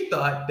 she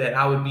thought that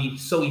I would be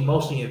so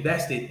emotionally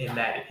invested and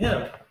mad at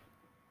him.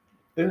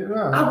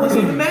 I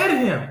wasn't even mad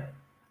at him.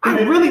 I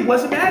really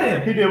wasn't mad at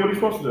him. He did what he's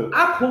supposed to do.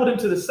 I pulled him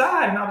to the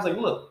side and I was like,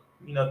 look,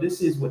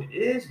 this is what it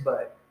is,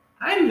 but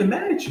I ain't even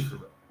mad at you for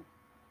real.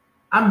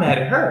 I'm mad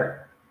at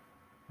her.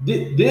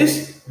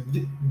 This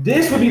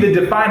would be the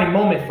defining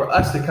moment for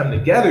us to come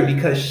together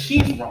because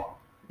she's wrong.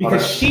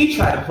 Because she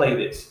tried to play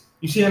this.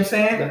 You see what I'm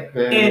saying?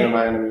 The enemy of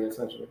my enemy,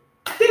 essentially.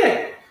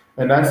 Yeah.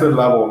 And that's the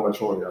level of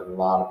maturity of a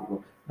lot of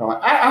people.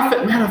 I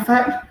think, matter of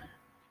fact,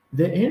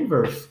 the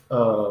inverse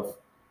of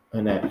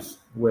an ex,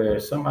 where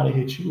somebody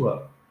hit you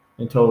up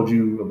and told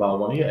you about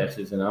one of your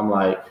exes, and I'm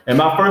like, and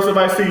my first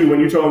advice to you when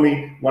you told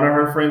me one of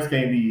her friends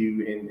came to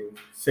you and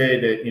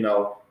said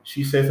that,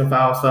 she said some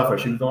foul stuff or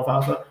she was doing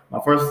foul stuff, my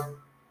first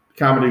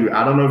comment to you,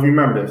 I don't know if you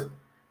remember this,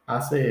 I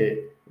said,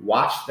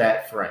 watch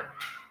that friend.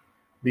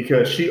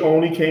 Because she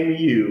only came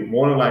to you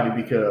more than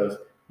likely because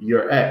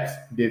your ex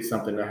did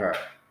something to her.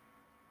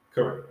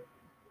 Correct.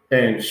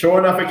 And sure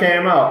enough, it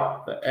came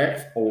out, the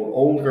ex owed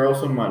old girl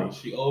some money.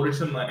 She owed her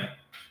some money.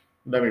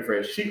 Let me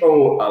phrase, she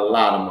owed a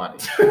lot of money.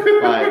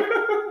 Like,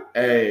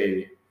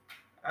 hey.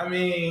 I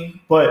mean.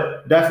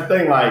 But that's the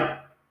thing, like,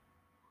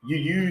 you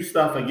use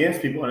stuff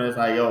against people and it's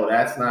like, yo,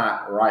 that's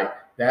not right.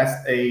 That's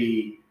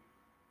a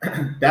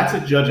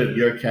judge of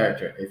your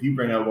character. If you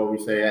bring up what we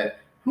say at,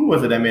 who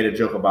was it that made a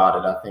joke about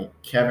it? I think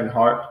Kevin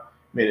Hart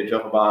made a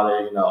joke about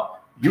it,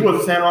 You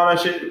wasn't saying all that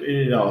shit,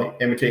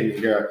 imitating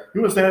this girl.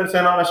 You was saying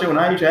all that shit when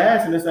I eat your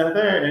ass and this and that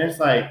there. And it's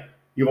like,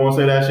 you won't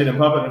say that shit in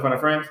public in front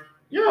of friends?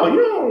 Yo, you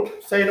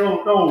don't say you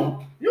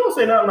don't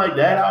say nothing like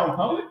that out in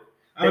public.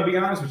 I'm gonna be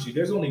honest with you.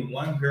 There's only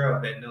one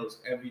girl that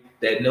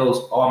knows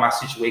all my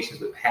situations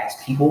with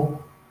past people,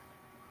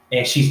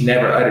 and she's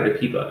never uttered a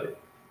peep of it.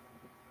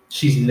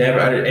 She's never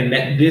uttered, and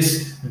that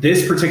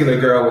this particular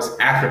girl was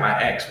after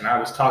my ex. When I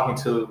was talking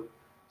to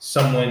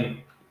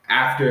someone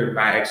after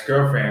my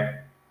ex-girlfriend,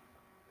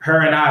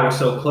 her and I were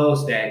so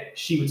close that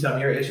she would tell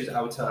me her issues,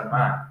 I would tell her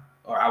mine,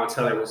 or I would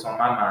tell her what's on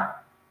my mind. You know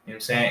what I'm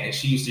saying? And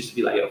she used to just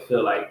be like, yo,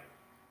 Phil, like,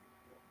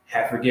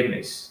 have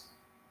forgiveness.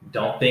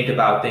 Don't think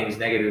about things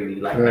negatively.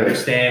 Like,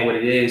 understand what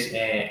it is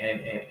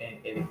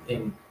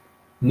and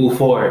move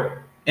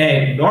forward.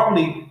 And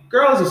normally,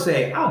 girls will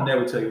say, I'll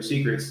never tell your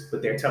secrets,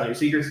 but they're telling your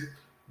secrets.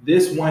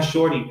 This one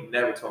shorty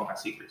never told my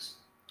secrets.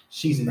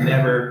 She's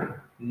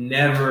never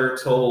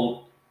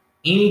told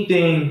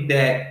anything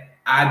that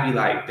I'd be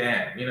like,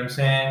 damn, you know what I'm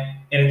saying?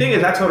 And the thing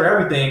is, I told her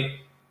everything,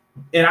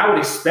 and I would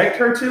expect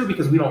her to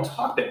because we don't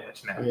talk that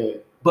much now. Yeah.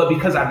 But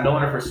because I've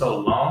known her for so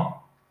long,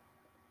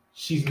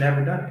 she's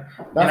never done it.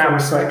 And I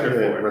respect her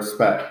for it.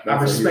 Respect. I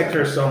respect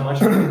her so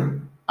much.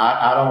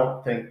 I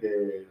don't think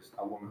there's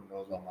a woman who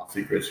knows all my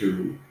secrets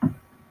who.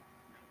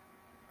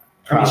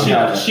 I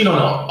mean, she don't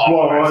know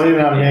all. Well, you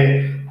know what I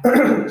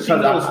mean? She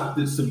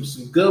knows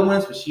some good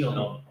ones, but she don't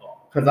know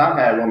all. Because I've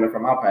had women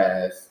from my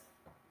past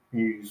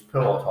use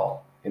pillow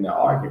talk in an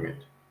argument.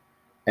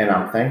 And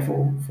I'm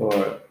thankful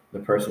for the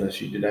person that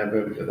she did that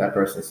with, because that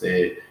person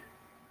said,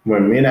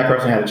 when me and that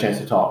person had a chance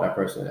to talk, that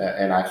person,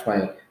 and I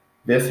explained,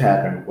 this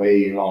happened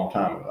way long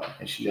time ago.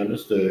 And she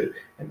understood,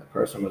 and the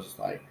person was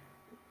like,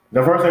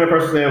 the first thing the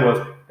person said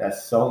was,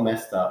 that's so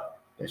messed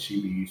up that she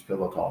would use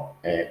pillow talk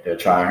and to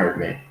try and hurt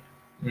me.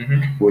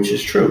 Mm-hmm. Which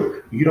is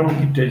true. You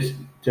don't get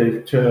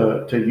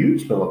to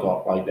use pillow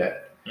talk like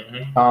that.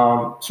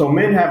 Mm-hmm. So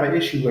men have an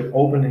issue with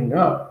opening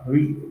up.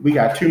 We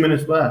got 2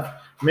 minutes left.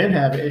 Men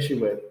have an issue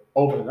with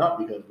opening up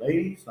because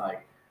ladies,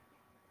 like,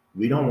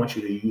 we don't want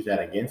you to use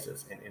that against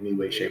us in any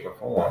way, shape, or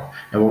form.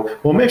 And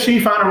we'll make sure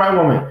you find the right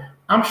woman.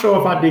 I'm sure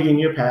if I dig in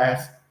your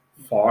past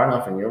far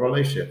enough in your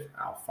relationship,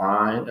 I'll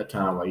find a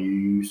time where you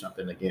use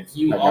something against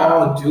you.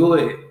 All do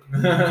it.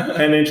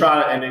 and then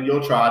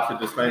you'll try to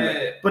disclaim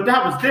it. But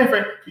that was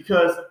different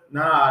because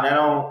that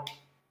don't.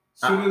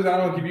 As soon as I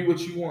don't give you what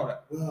you want,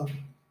 well,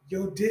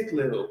 your dick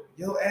little,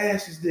 your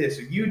ass is this,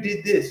 or you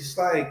did this. It's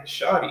like,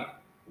 shawty,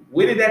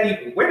 where did that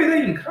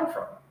even come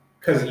from?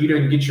 Because you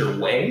didn't get your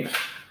way.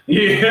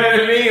 You know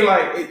what I mean?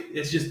 Like,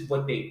 it's just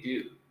what they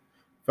do.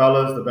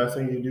 Fellas, the best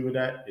thing you do with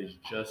that is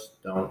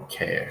just don't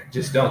care.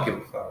 Just don't give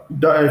a fuck.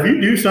 If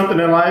you do something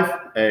in life,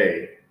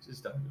 hey,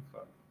 just don't give a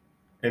fuck.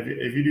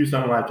 If you do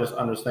something like, just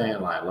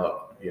understand, like,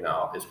 look,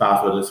 it's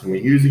possible this can be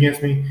used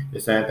against me.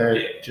 This and that.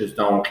 Yeah. Just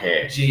don't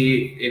care.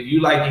 Gee, if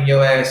you liking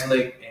your ass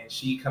licked and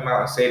she come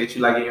out and say that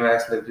you liking your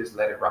ass licked, just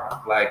let it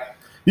rock. Like,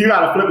 you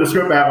gotta flip the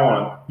script back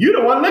on. You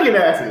the one licking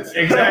asses.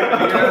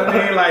 Exactly. You know what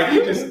I mean? Like,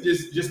 you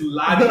just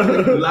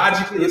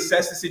logically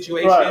assess the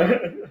situation.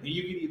 Right. And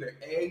you can either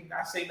A,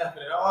 not say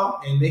nothing at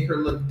all and make her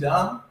look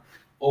dumb,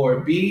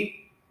 or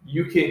B,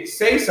 you can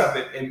say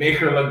something and make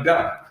her look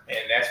dumb. And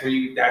that's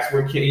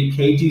where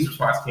KG's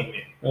response came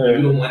in. Yeah.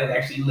 You're the one that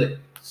actually licked.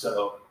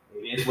 So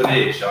it is what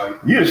it is,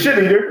 Shawty. You a shit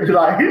eater.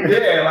 Like,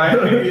 yeah,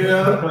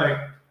 like, like,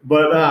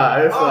 But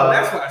it's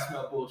that's why I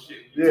smell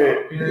bullshit. When you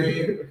talk, you know what I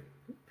mean?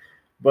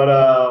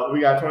 But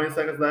we got 20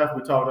 seconds left.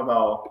 We talked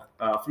about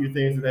a few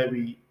things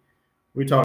today. We talked